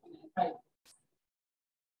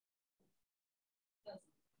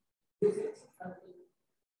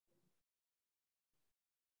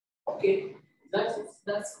Okay, that's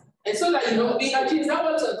and so that Kachi, is that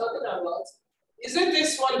what you're talking about? Isn't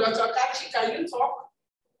this one, Dr. Kachi? Can you talk?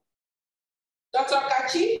 Dr.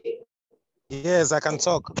 Kachi? Yes, I can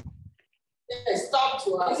talk. Yes, talk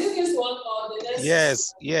to us. Is it this one or the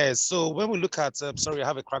next? Yes. So when we look at, sorry, I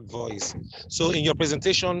have a cracked voice. So in your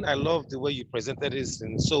presentation, I love the way you presented this.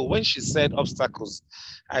 And so when she said obstacles,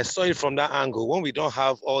 I saw it from that angle. When we don't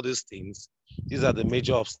have all these things, these are the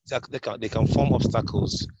major obstacles. They can form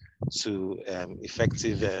obstacles to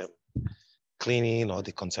effective cleaning or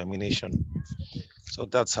decontamination. So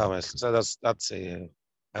that's how that's my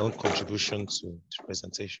own contribution to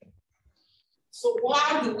presentation. So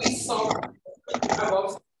why do we solve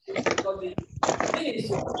about because the thing is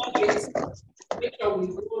to make sure we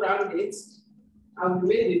go around it and we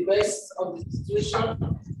make the best of the situation.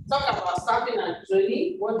 Talk about staffing and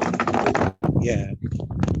training. What do you do? Yeah.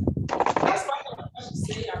 That's part of what you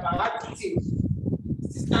say about attitude,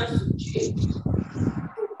 resistance to change. So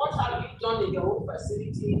what have you done in your own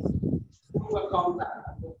facilities to overcome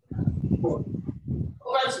that? Over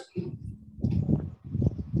to you.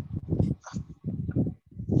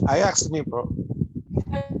 Are you asking me, bro?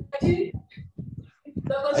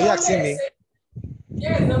 Are you asking me?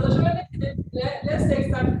 Yes, let's take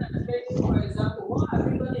staffing and training, for example. What have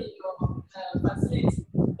you done in your facility?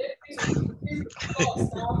 Please focus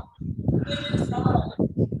now, cleaning staff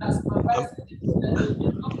as supervising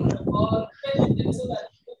or training them so that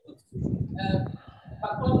they could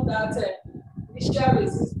perform that initial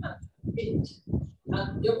resistance change and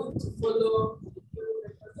be able to follow the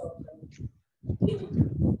process of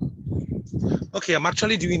Okay, I'm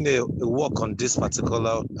actually doing a work on this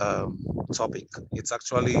particular topic. It's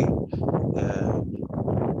actually a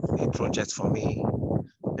project for me,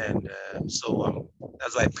 and so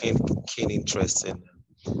that's why I paid keen interest in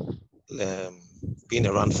being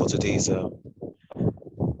around for today's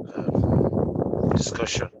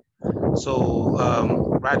discussion. So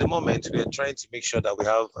right at the moment, we are trying to make sure that we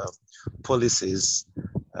have policies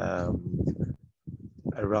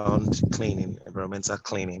around cleaning, environmental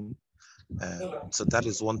cleaning. So that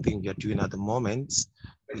is one thing we are doing at the moment.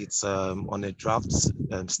 It's on a draft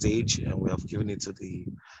stage, and we have given it to the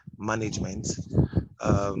management.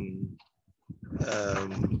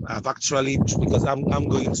 I've actually, because I'm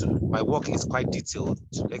going to, my work is quite detailed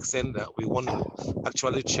to the extent that we want to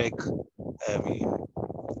actually check,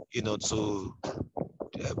 you know, to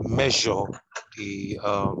measure the,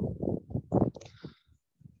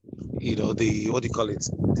 you know, the, what do you call it,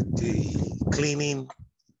 the cleaning.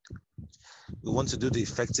 We want to do the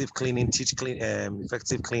effective cleaning, teach clean,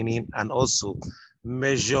 effective cleaning, and also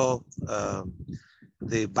measure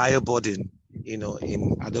the bioburden, you know,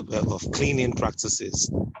 in other of cleaning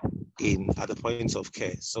practices at the points of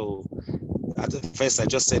care. So at the first, I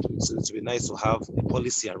just said it would be nice to have a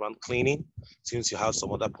policy around cleaning, since you have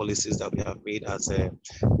some other policies that we have made as the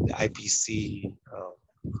IPC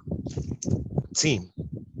team.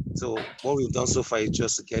 So what we've done so far is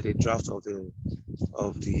just to get a draft of the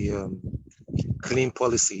clean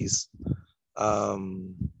policies.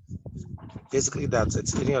 Basically, that's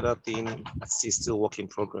it's any other thing. It's still work in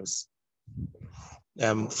progress.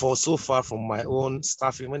 For so far from my own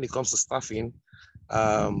staffing, when it comes to staffing,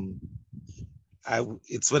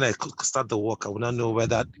 it's when I start the work, I will not know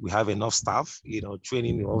whether we have enough staff. You know,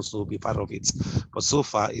 training will also be part of it. But so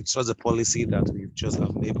far, it's just a policy that we've just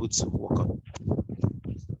been able to work on.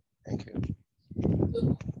 Thank you.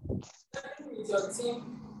 With your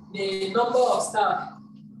team, the number of staff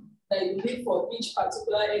that you need for each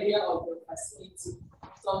particular area of the facility.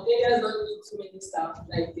 Some areas don't need too many staff,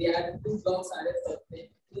 like they are doing blocks and rest of them.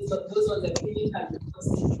 Those ones that really have the cost.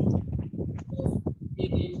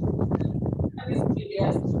 These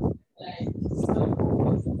areas like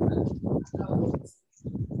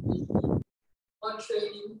more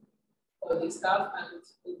training for the staff and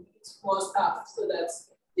more staff so that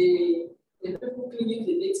the people cleaning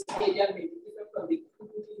the next area may be different from the people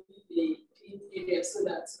cleaning the clean area so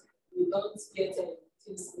that we don't get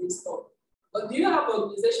things mixed up. But do you have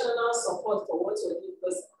organizational support for what you're doing?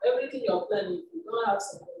 Because everything you're planning, if you don't have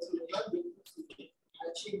support, you will not be able to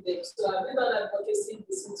achieve them. So have you done advocacy,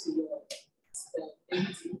 listen to your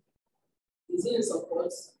entity? Is it in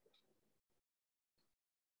support?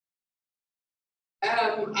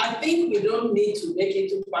 I think we don't need to make it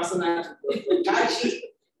too personal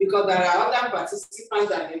because there are other participants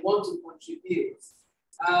that they want to contribute.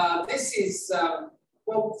 This is,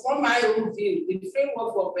 from my own view, the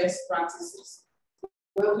framework for best practices.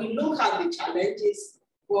 When we look at the challenges,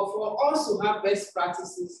 for us to have best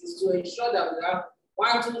practices is to ensure that we have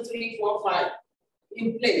 1, 2, 3, 4, 5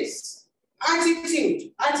 in place.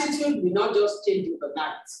 Attitude will not just change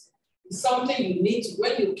overnight. It's something you need to,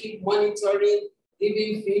 when you keep monitoring,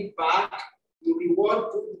 giving feedback, you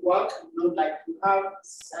reward good work, you know, like you have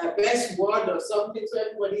a best word or something, so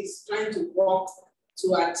everybody is trying to work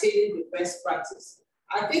to attain the best practice.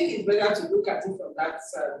 I think it's better to look at it from that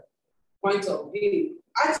point of view.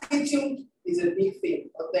 Attitude is a big thing,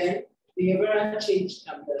 but then behavioral change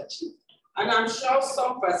can be achieved. And I'm sure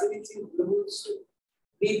some facilities will too.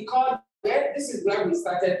 Because this is where we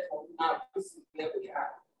started from now, this is where we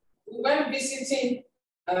are. We went visiting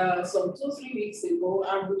some 2-3 weeks ago,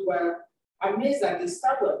 and we were amazed that the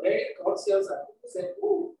staff were very courteous, and people said,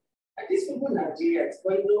 oh, are these people Nigerians?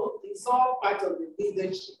 But you know, it's all part of the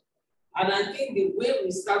leadership. And I think the way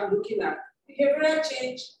we start looking at behavioral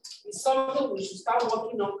change is something we should start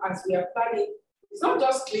working on as we are planning. It's not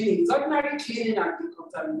just cleaning, it's ordinary cleaning and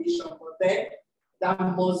decontamination, but then there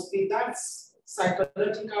must be that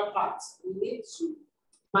psychological part. We need to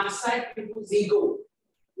massage people's ego,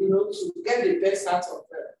 you know, to get the best out of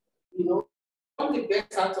them. You know, want the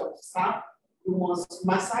best out of staff, you must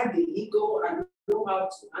massage the ego and know how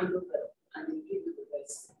to handle them and they give you the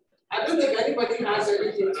best. I don't know if anybody has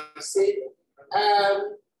anything to say.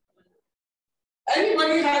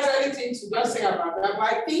 Anybody has anything to just say about that?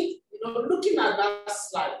 But I think, you know, looking at that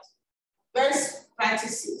slide, best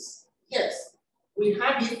practices, yes, we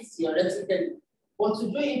have it theoretically, but to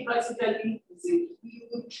do it practically is a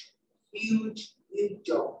huge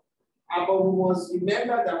job. But we must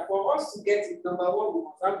remember that for us to get it, number one, we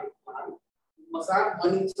must have a plan, we must have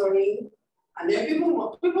monitoring, and then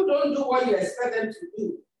people don't do what you expect them to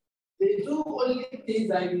do. They do only things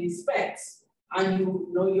that you expect, and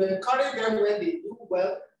you encourage them when they do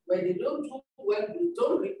well. When they don't do well, you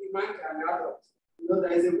don't reprimand an adult. You know,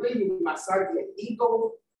 there is a way you massage their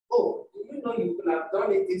ego. Oh, you know you could have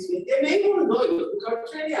done it this way. They may even know it because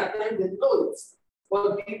training at times they know it.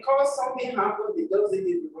 But because something happened, they just did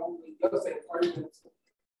it the wrong way. Just encourage them.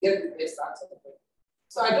 get the best out of them.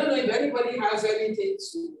 So I don't know if anybody has anything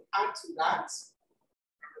to add to that.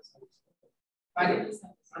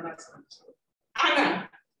 Anna.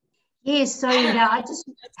 Yes, sorry, now I just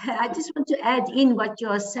want to add in what you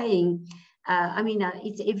are saying. I mean,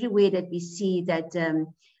 it's everywhere that we see that,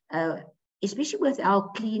 especially with our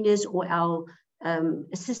cleaners or our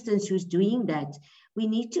assistants who's doing that, we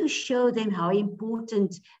need to show them how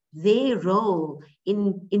important their role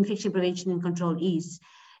in infection prevention and control is.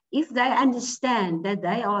 If they understand that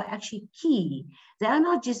they are actually key, they are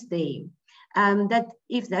not just there, that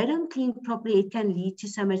if they don't clean properly, it can lead to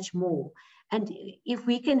so much more. And if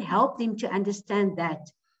we can help them to understand that.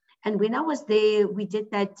 And when I was there, we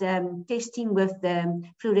did that testing with the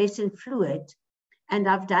fluorescent fluid. And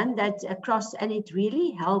I've done that across, and it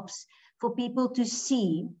really helps for people to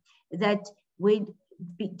see that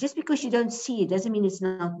just because you don't see it doesn't mean it's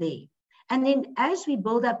not there. And then as we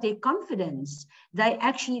build up their confidence, they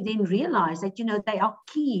actually then realize that, you know, they are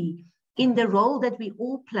key in the role that we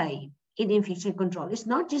all play in infection control. It's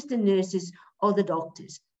not just the nurses or the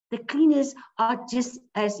doctors. The cleaners are just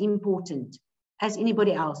as important as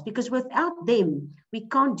anybody else, because without them, we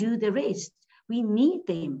can't do the rest. We need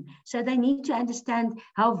them. So they need to understand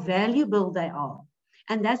how valuable they are.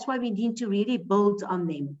 And that's why we need to really build on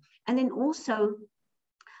them. And then also,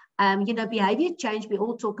 you know, behavior change, we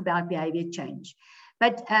all talk about behavior change.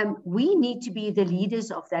 But we need to be the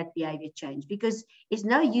leaders of that behavior change, because it's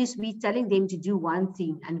no use we telling them to do one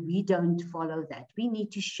thing and we don't follow that. We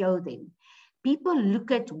need to show them. People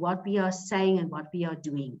look at what we are saying and what we are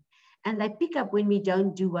doing, and they pick up when we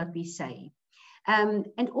don't do what we say.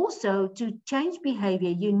 And also, to change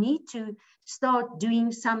behavior, you need to start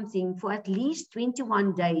doing something for at least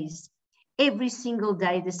 21 days, every single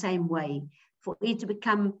day the same way, for it to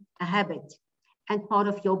become a habit and part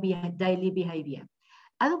of your daily behavior.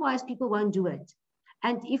 Otherwise, people won't do it.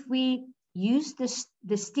 And if we use the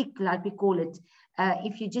stick, like we call it,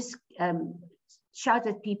 if you just shout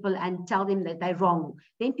at people and tell them that they're wrong,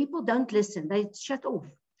 then people don't listen, they shut off.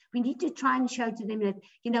 We need to try and show to them that,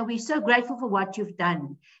 you know, we're so grateful for what you've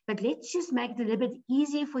done, but let's just make it a little bit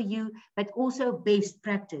easier for you, but also best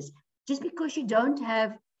practice. Just because you don't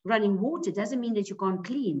have running water doesn't mean that you can't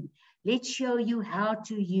clean. Let's show you how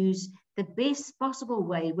to use the best possible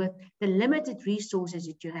way with the limited resources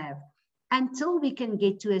that you have, until we can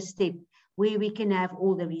get to a step where we can have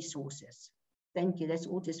all the resources. Thank you. That's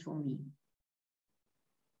all just for me.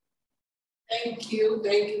 Thank you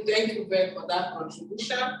very for that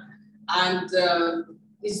contribution. And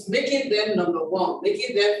it's making them, number one,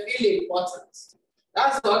 making them feel important.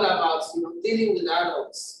 That's all about, you know, dealing with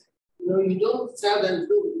adults. You know, you don't tell them,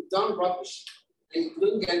 no, you've done rubbish, and you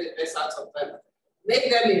don't get the best out of them.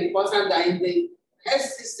 Make them important that in the health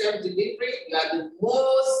system delivery, you are the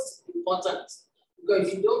most important. Because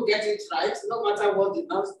if you don't get it right, no matter what the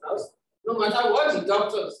nurse does, no matter what the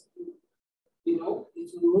doctors do, you know,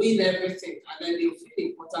 it will ruin everything, and then they feel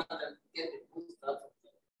important and get the most out of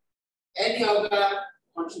them. Any other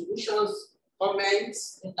contributions,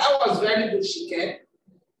 comments? That was very good, Shike.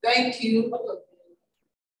 Thank you.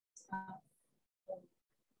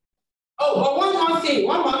 Oh, but one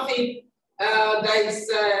more thing. There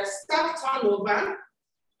is staff turnover,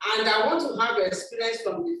 and I want to have experience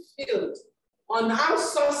from the field on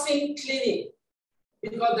outsourcing cleaning,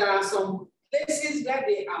 because there are some places where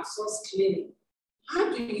they outsource cleaning.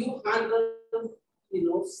 How do you handle, you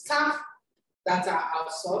know, staff that are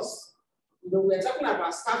outsourced? You know, we're talking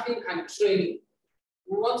about staffing and training.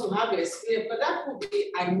 We want to have experience, but that could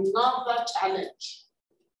be another challenge.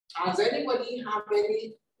 Does anybody have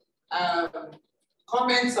any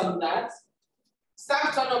comments on that?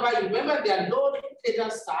 Staff turnover, you remember they are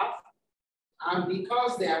low-paid staff, and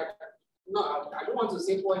because they are not, I don't want to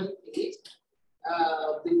say poorly paid,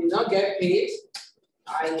 they may not get paid.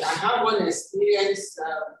 I have one experience,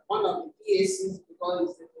 one of the PACs, because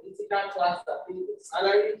it's the political class that pays the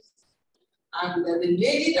salaries, and the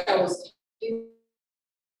lady that was in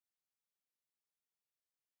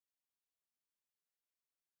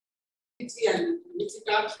and the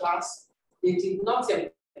political class, they did not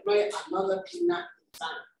employ another cleaner in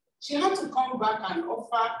time. She had to come back and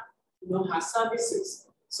offer, you know, her services.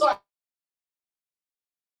 So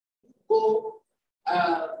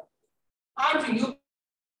how do you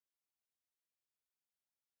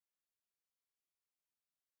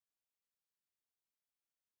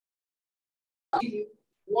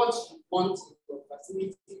what you want in your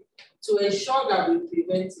facility to ensure that we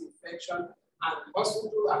prevent infection and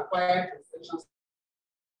hospital-acquired infections?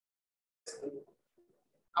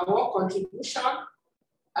 Our contribution,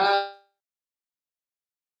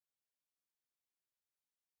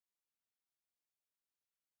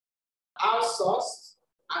 outsourced,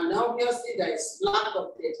 and obviously there is lack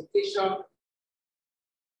of the education.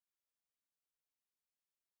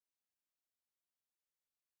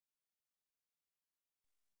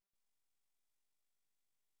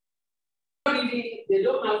 Really, they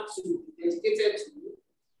don't have to be dedicated to you.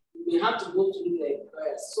 We have to go through the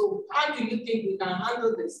employers. So how do you think we can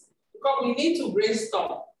handle this? Because we need to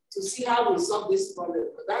brainstorm to see how we solve this problem.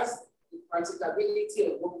 But that's the practicability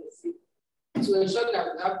of what we see to ensure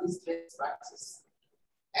that we have this best practice.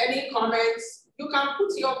 Any comments? You can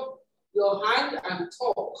put your hand and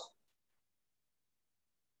talk.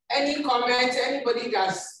 Any comment, anybody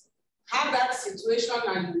that's had that situation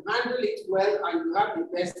and you handle it well and you have the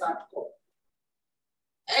best outcome.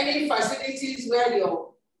 Any facilities where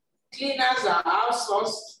your cleaners are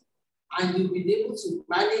outsourced and you've been able to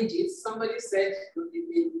manage it. Somebody said they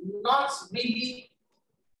may not really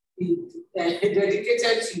be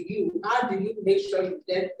dedicated to you. How do you make sure you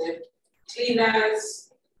get them? Cleaners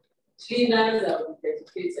are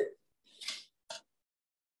dedicated.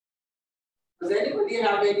 Does anybody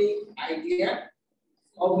have any idea?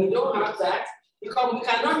 Or we don't have that? Because we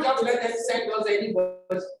cannot just let them send us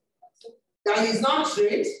anybody that is not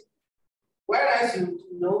trained. Whereas we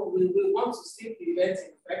want to still prevent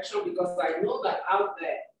infection, because I know that out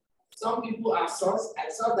there, some people are sourced. I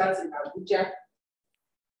saw that in Abuja.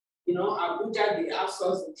 You know, Abuja, they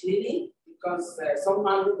outsource the cleaning because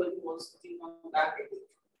somehow nobody wants to think on that again.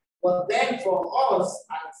 But then for us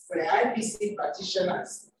as IPC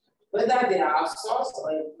practitioners, whether they are outsourced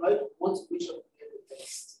or employed, we want to make sure we get the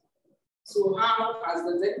best. So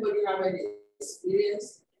does anybody have any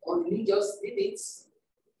experience, or do we just leave it?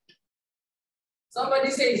 Somebody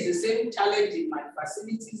says it's the same challenge in my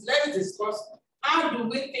facilities. Let's discuss how do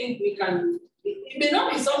we think we can, it may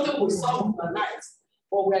not be something we'll solve overnight,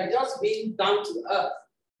 but we're just being down to earth.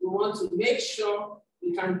 We want to make sure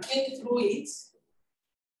we can think through it.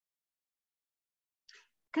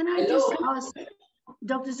 Can I just ask,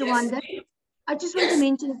 Dr. Zawanda? Yes. I just want to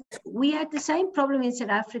mention, we had the same problem in South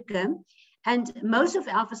Africa, and most of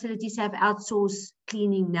our facilities have outsourced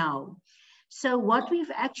cleaning now. So what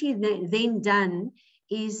we've actually then done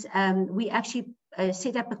is we actually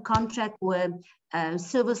set up a contract with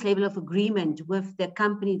service level of agreement with the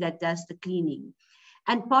company that does the cleaning.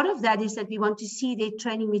 And part of that is that we want to see their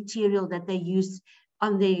training material that they use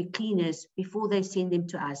on their cleaners before they send them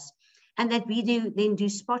to us. And that we then do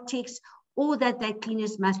spot checks, or that their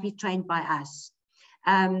cleaners must be trained by us.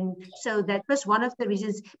 So that was one of the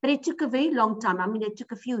reasons, but it took a very long time. I mean, it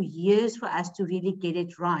took a few years for us to really get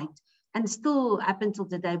it right. And still, up until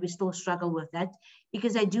today, we still struggle with that,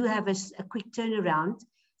 because they do have a quick turnaround,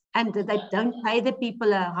 and they don't pay the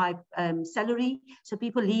people a high salary. So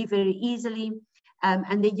people leave very easily.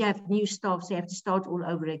 And then you have new staff, so you have to start all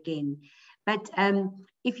over again. But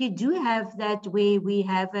if you do have that, where we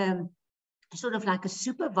have sort of like a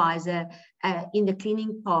supervisor in the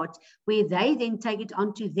cleaning part, where they then take it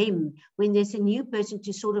onto them when there's a new person,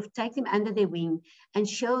 to sort of take them under their wing and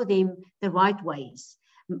show them the right ways.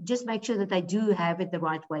 Just make sure that they do have it the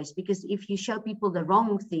right ways, because if you show people the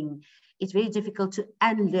wrong thing, it's very difficult to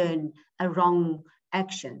unlearn a wrong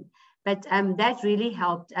action. But that really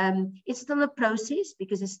helped. It's still a process,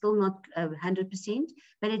 because it's still not 100%,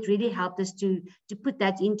 but it really helped us to put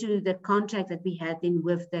that into the contract that we had then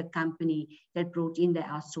with the company that brought in the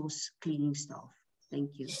outsourced cleaning staff.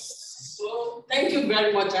 Thank you. So thank you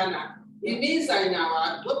very much, Anna. It means that in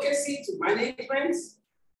our advocacy to management,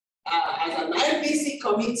 as an IPC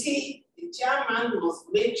committee, the chairman must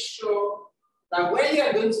make sure that when you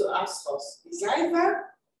are going to outsource, it's either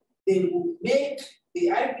they will make the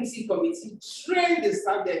IPC committee train the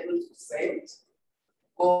staff they're going to send,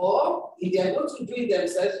 or if they're going to do it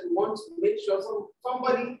themselves, we want to make sure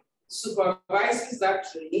somebody supervises that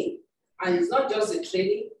training, and it's not just a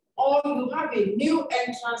training, or you have a new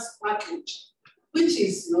entrance package, which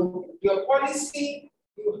is your policy.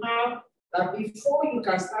 You have that before you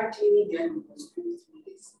can start cleaning, then you must go through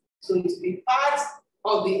this. So it will be part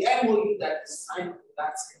of the MOU that is signed with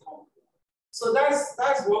that company. So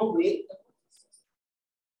that's one way.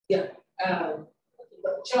 Yeah.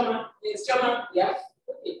 Chioma, yes, Chioma, yeah.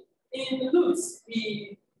 Okay. In Lutz,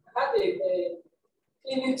 we had a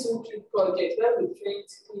cleaning toolkit project where we trained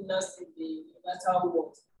cleaners in the lateral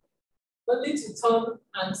ward. Only to turn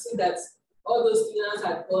and see that all those cleaners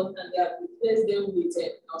had gone, and they have replaced them with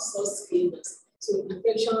outsourced cleaners. So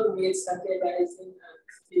infection rates started rising,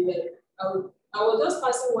 and I was just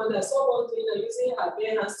passing one. I saw one cleaner using her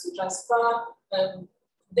bare hands to transfer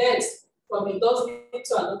dirt from a dustbin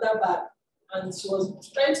to another bag, and she was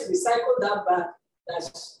trying to recycle that bag that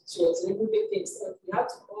she was removing things. So we had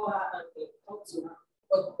to call her and talk to her.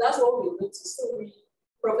 But that's what we need to see.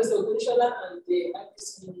 Professor Gushala and the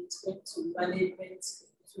IPC unit went to management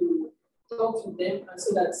to talk to them, and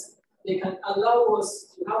so that they can allow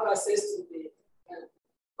us to have access to the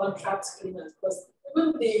contract cleaners. Because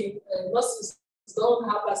even the nurses don't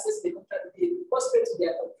have access to the contract, they report straight to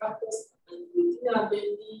their contractors, and they didn't have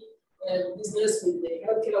any business with the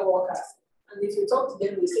healthcare workers. And if you talk to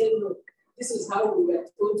them, they say, no, this is how we are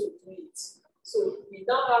going to do it. So we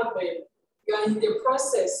now have, we are in the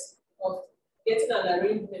process of getting an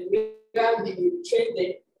arrangement where we train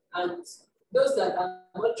them, and those that are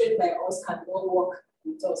not trained by us can not work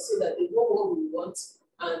with us so that they know what we want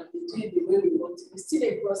and they do it the way we want it. It's still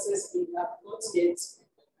a process, we have not yet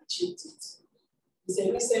achieved it. It's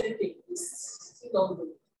a recent thing, it's still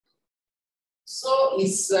ongoing. So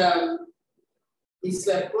it's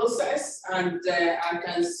a process, and I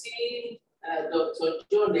can see Dr.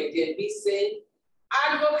 John again saying,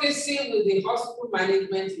 advocacy with the hospital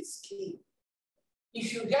management is key.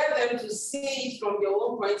 If you get them to see it from their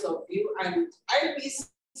own point of view, and IPC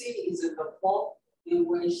is in the form, they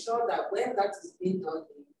will ensure that when that is being done,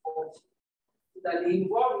 they involve you. That they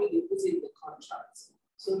involve you, they put it in the contract.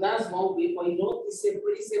 So that's one way, but you know, it's a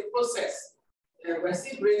process. We're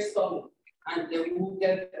still brainstorming, and then we will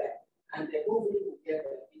get there, and then hopefully we'll get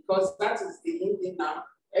there. Because that is the ending now.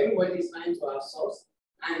 Everybody is trying to outsource,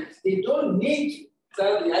 and they don't need to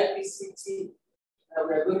tell the IPC team that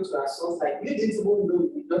we're going to outsource. Like, you didn't even know,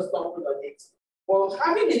 you just stumbled on it. But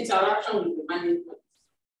having interaction with the management,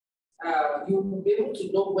 you will be able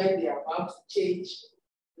to know when they are about to change.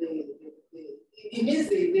 It means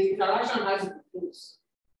the interaction has to be close.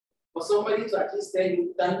 For somebody to at least tell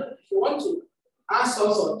you that, look, if you want to ask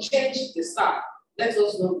us or change the staff, let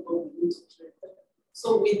us know what we need to train them.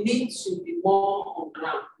 So we need to be more on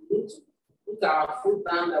ground. We need to put our foot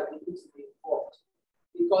down that we need to be involved.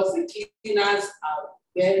 Because the cleaners are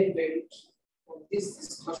very, very key from this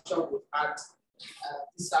discussion we've had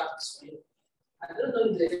this afternoon. I don't know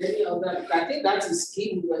if there's any other, I think that is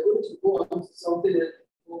key. We were going to go on to something that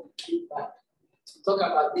we'll keep back to talk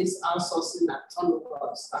about this outsourcing and turnover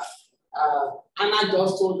of staff. Anna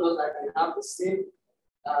just told us that we have the same,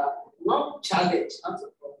 not challenge, not a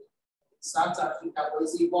problem. South Africa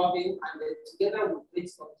was evolving, and then together we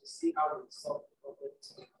brainstorm to see how we solve the problem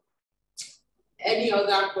together. Any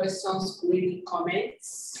other questions, query,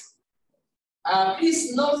 comments?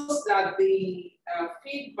 Please note that the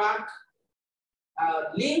feedback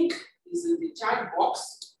link is in the chat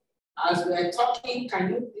box. As we are talking, can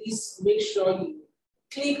you please make sure you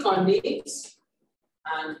click on it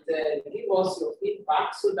and give us your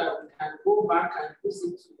feedback so that we can go back and use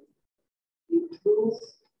it to improve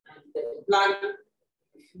and plan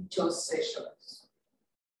future sessions.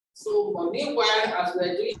 So meanwhile, as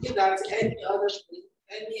we're doing that,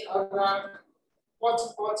 any other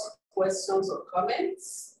hot questions or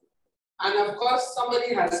comments? And of course,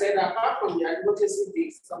 somebody has said, apart from the advocacy,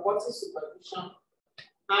 the supporting supervision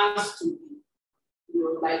has to be, you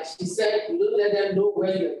know, like she said, you don't let them know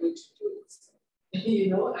where you're going to do it, you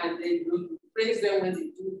know, and then you praise them when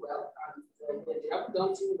they do well, and when they haven't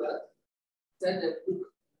done too well, tell them,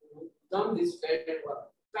 look, you've done this very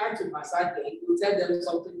well. Try to massage them, you tell them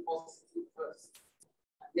something positive first.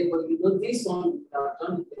 And then, but you know, this one, you have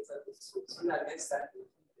done it better this way, so that next time you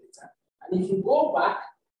do better. And if you go back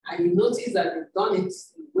and you notice that you've done it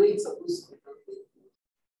the way it's supposed to be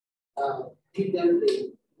done, give them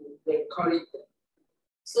the encourage them.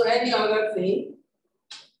 So any other thing?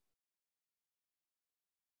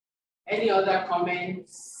 Any other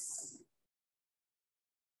comments?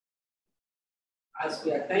 As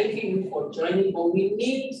we are thanking you for joining, but we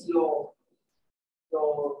need your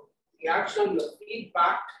reaction, your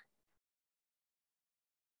feedback.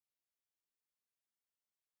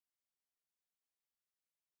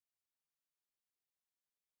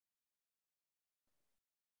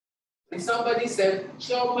 And somebody said,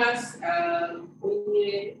 Chioma's, I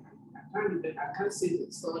can't say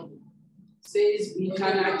the song, says we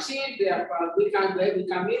can achieve their, we can make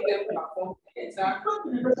them perform better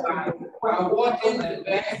by awarding the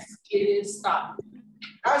best cleaning staff.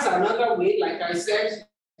 That's another way, like I said,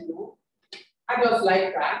 you know, I just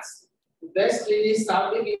like that. The best cleaning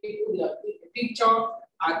staff, maybe put a picture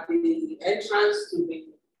at the entrance to the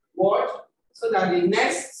ward so that the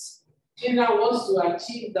next cleaner wants to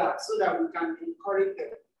achieve that so that we can encourage them.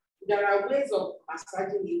 There are ways of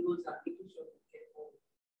massaging egos and making sure we get home.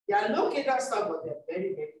 They are located stuff, but they're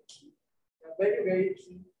very, very key. They're very, very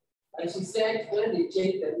key. Like she said, when they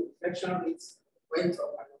changed the infection rates went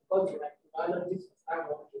up, and of course, like biologists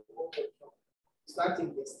start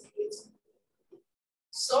investigating.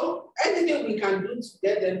 So anything we can do to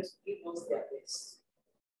get them to give us their best.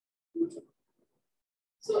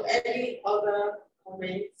 So any other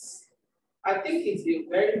comments? I think it's been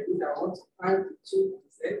very good. I want to thank the two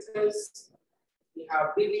presenters. We have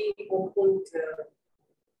really opened,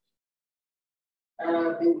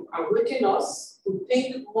 been awakening us to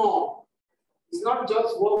think more. It's not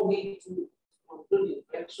just what we do to control the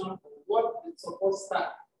infection, but what the support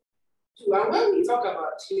staff do. And when we talk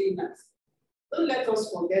about cleaners, don't let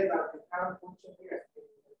us forget that we have functionary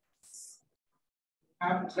attendants. We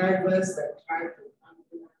have drivers that drive the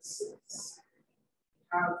ambulances. We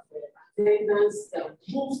have attendants that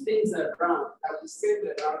move things around, that we send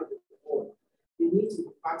around the world. They need to be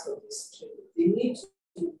part of this training. They need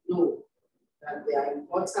to know that they are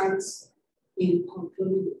important in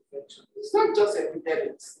controlling the infection. It's not just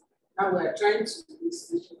epidemics. Now we are trying to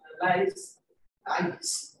institutionalize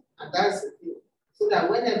IBC, and that's the thing. So that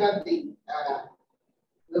whenever they,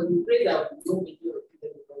 when we pray that we don't be doing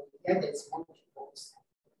epidemic, but we get there's one response.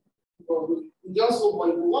 But we also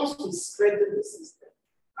want to strengthen the system.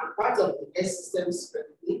 And part of the health system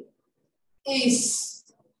strengthening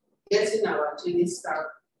is getting our training staff,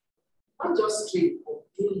 not just trained, but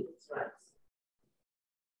doing it right.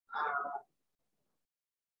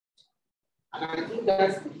 And I think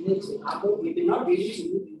that's the need to happen. We may not be able to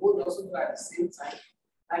do the whole also at the same time.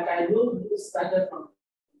 Like I know we started from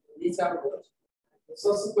the later world, and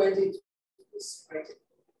subsequently to spread it.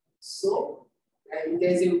 So if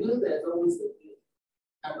there's a will, there's always a will,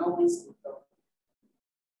 and always be done.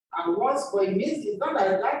 And once, but it means it's not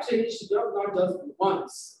that that training should not just be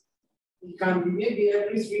once. It can be maybe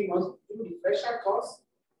every 3 months to do the refresher course,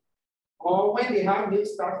 or when they have new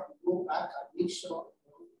staff to go back and make sure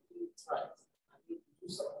do it right. And do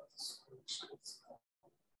some of these corrections.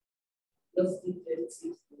 Just give them tips,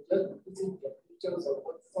 just putting the pictures of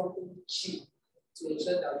what something cheap to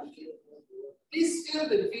ensure that we get it. Please feel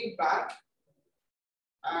the feedback.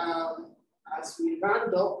 As we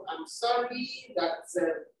round up, I'm sorry that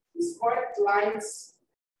the spotlights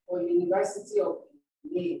for University of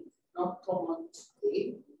May not come on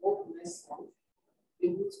today. We hope next month be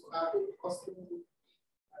able to have a customer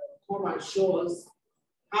come and show us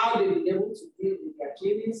how they've been able to deal with their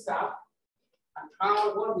cleaning staff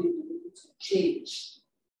and what they've been able to change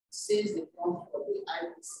since they come for the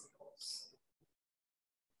IBC course.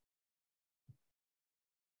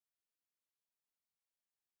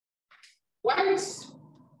 Once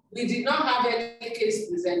we did not have any case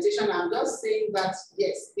presentation, I'm just saying that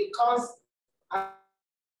yes, because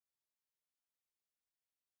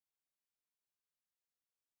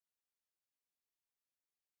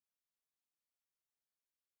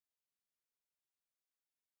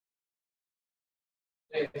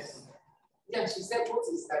yes. Yeah, she said what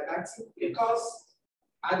is didactic because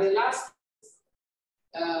at the last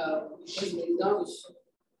she's been done with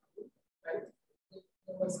right?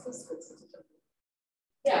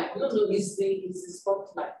 Yeah, no, it's the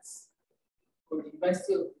spotlights for the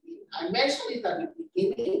University of Benin. I mentioned it at the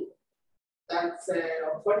beginning that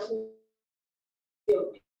unfortunately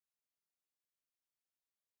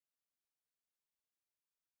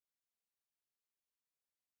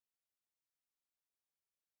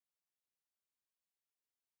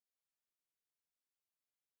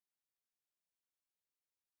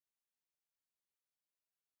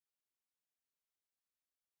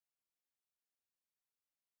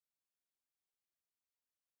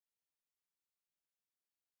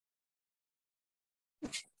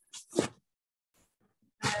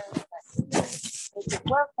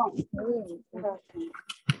welcome.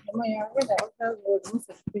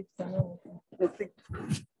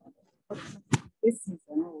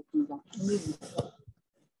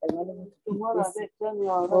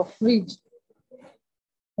 Fridge.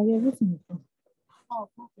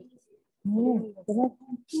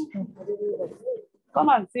 Come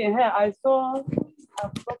and see here. I saw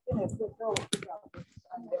I've gotten a photo.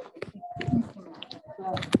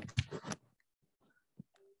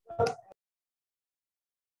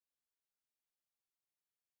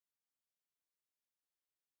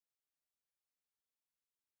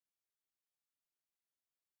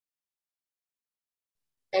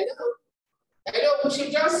 Hello, we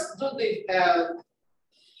should just do the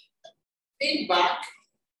feedback,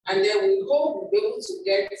 and then we hope we'll be able to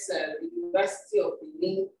get the University of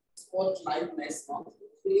Benin spotlight next month,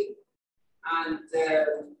 hopefully, and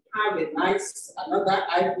have a nice another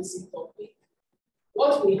IBC topic.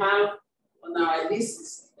 What we have on our list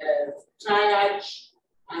is triage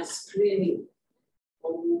and screening.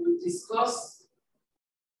 But we will discuss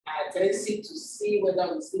our tendency to see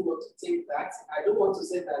whether we still want to take that. I don't want to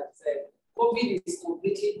say that COVID is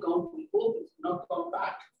completely gone. We hope it will not come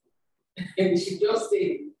back. And we should just stay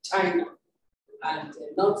in China. and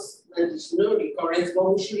there's no recurrence.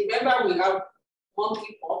 But we should remember we have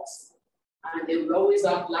monkeypox, and they will always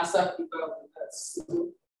have Lassa fever with us. So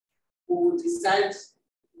we will decide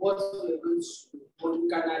what we're going to do, but you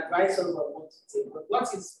can advise us on what to take. But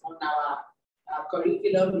what is on our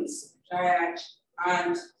curriculum is triage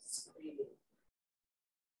and screening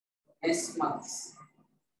next month.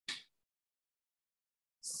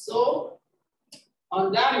 So,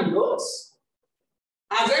 on that note,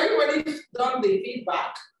 has everybody done the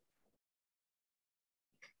feedback?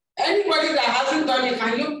 Anybody that hasn't done it,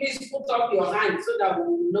 can you please put up your hand so that we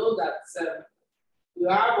will know that you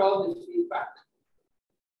have all the feedback?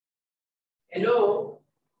 Hello?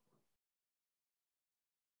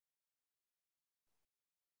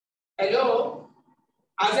 Hello?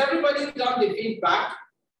 Has everybody done the feedback?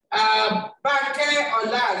 Bake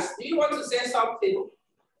or Laz, do you want to say something?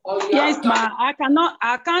 Yes, ma.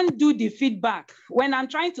 I can't do the feedback. When I'm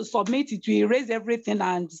trying to submit it, we erase everything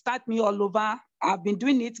and start me all over. I've been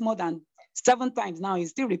doing it more than 7 times now. It's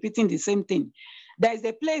still repeating the same thing. There's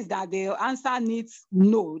a place that the answer needs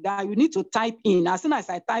no, that you need to type in. As soon as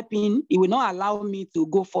I type in, it will not allow me to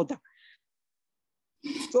go further.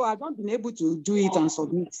 So I've not been able to do it and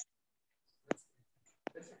submit.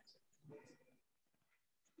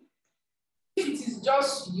 It is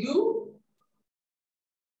just you.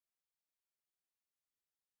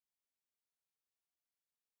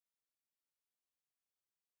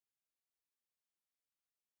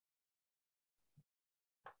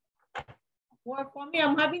 Well, for me,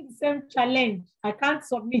 I'm having the same challenge. I can't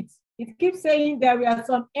submit. It keeps saying there were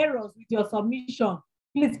some errors with your submission.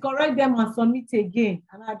 Please correct them and submit again.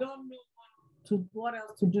 And I don't know what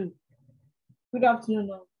else to do. Good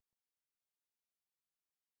afternoon.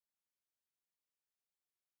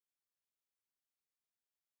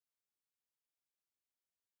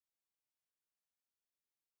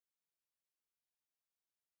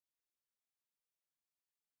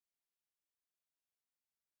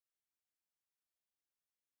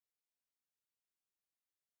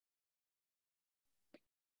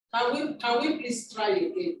 Can we please try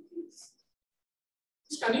again, please?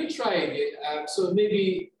 Can you try again? So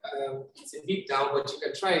maybe it's a bit down, but you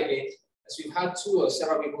can try again. As we've had 2 or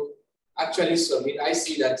several people actually submit. I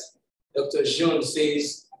see that Dr. Jean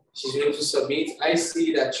says she's able to submit. I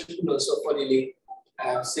see that Chukwuno Sofodile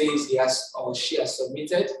says he has or she has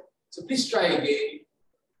submitted. So please try again. You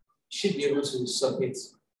should be able to submit.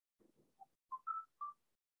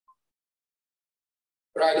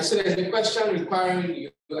 Right, so there's a question requiring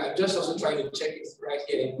you. I'm just also trying to check it right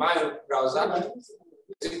here in my browser.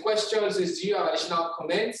 The question says, do you have additional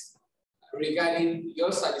comments regarding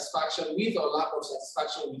your satisfaction with or lack of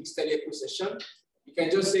satisfaction with this teleco session? You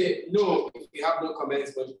can just say no if you have no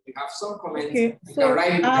comments, but if you have some comments, okay, you so can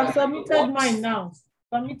write it. I have submitted mine now.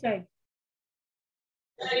 Submitted.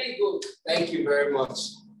 Very good. Thank you very much.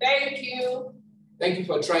 Thank you. Thank you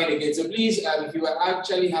for trying again. So please, if you are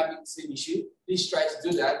actually having the same issue, please try to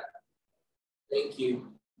do that. Thank you.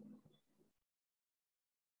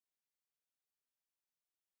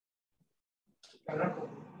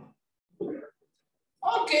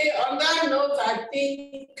 Okay, on that note, I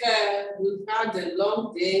think we've had a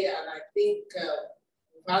long day, and I think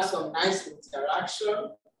we've had some nice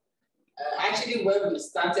interaction. Actually, when we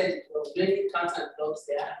started, it was really cat and dogs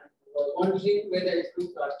there. We were wondering whether it's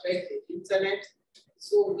going to affect the internet.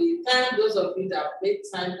 So we thank those of you that have made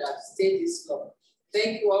time that stayed this long.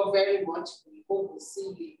 Thank you all very much. We hope we'll see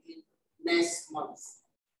you again next month.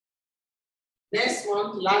 Next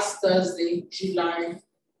month, last Thursday, July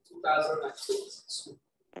 2022.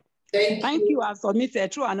 Thank you. I've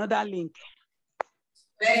submitted through another link.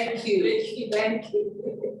 Thank you. Thank you.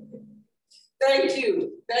 Thank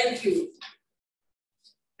you. Thank you.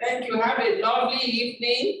 Thank you. Have a lovely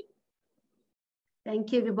evening.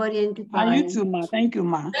 Thank you, everybody, and goodbye. And you too, ma. Thank you,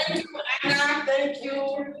 ma. Thank you, Anna. Thank you,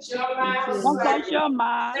 Chioma. Thank you,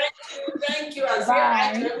 ma. Thank you. As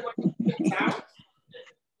bye.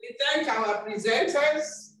 We thank our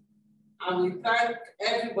presenters, and we thank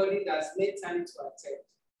everybody that's made time to attend.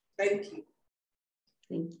 Thank you.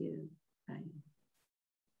 Thank you.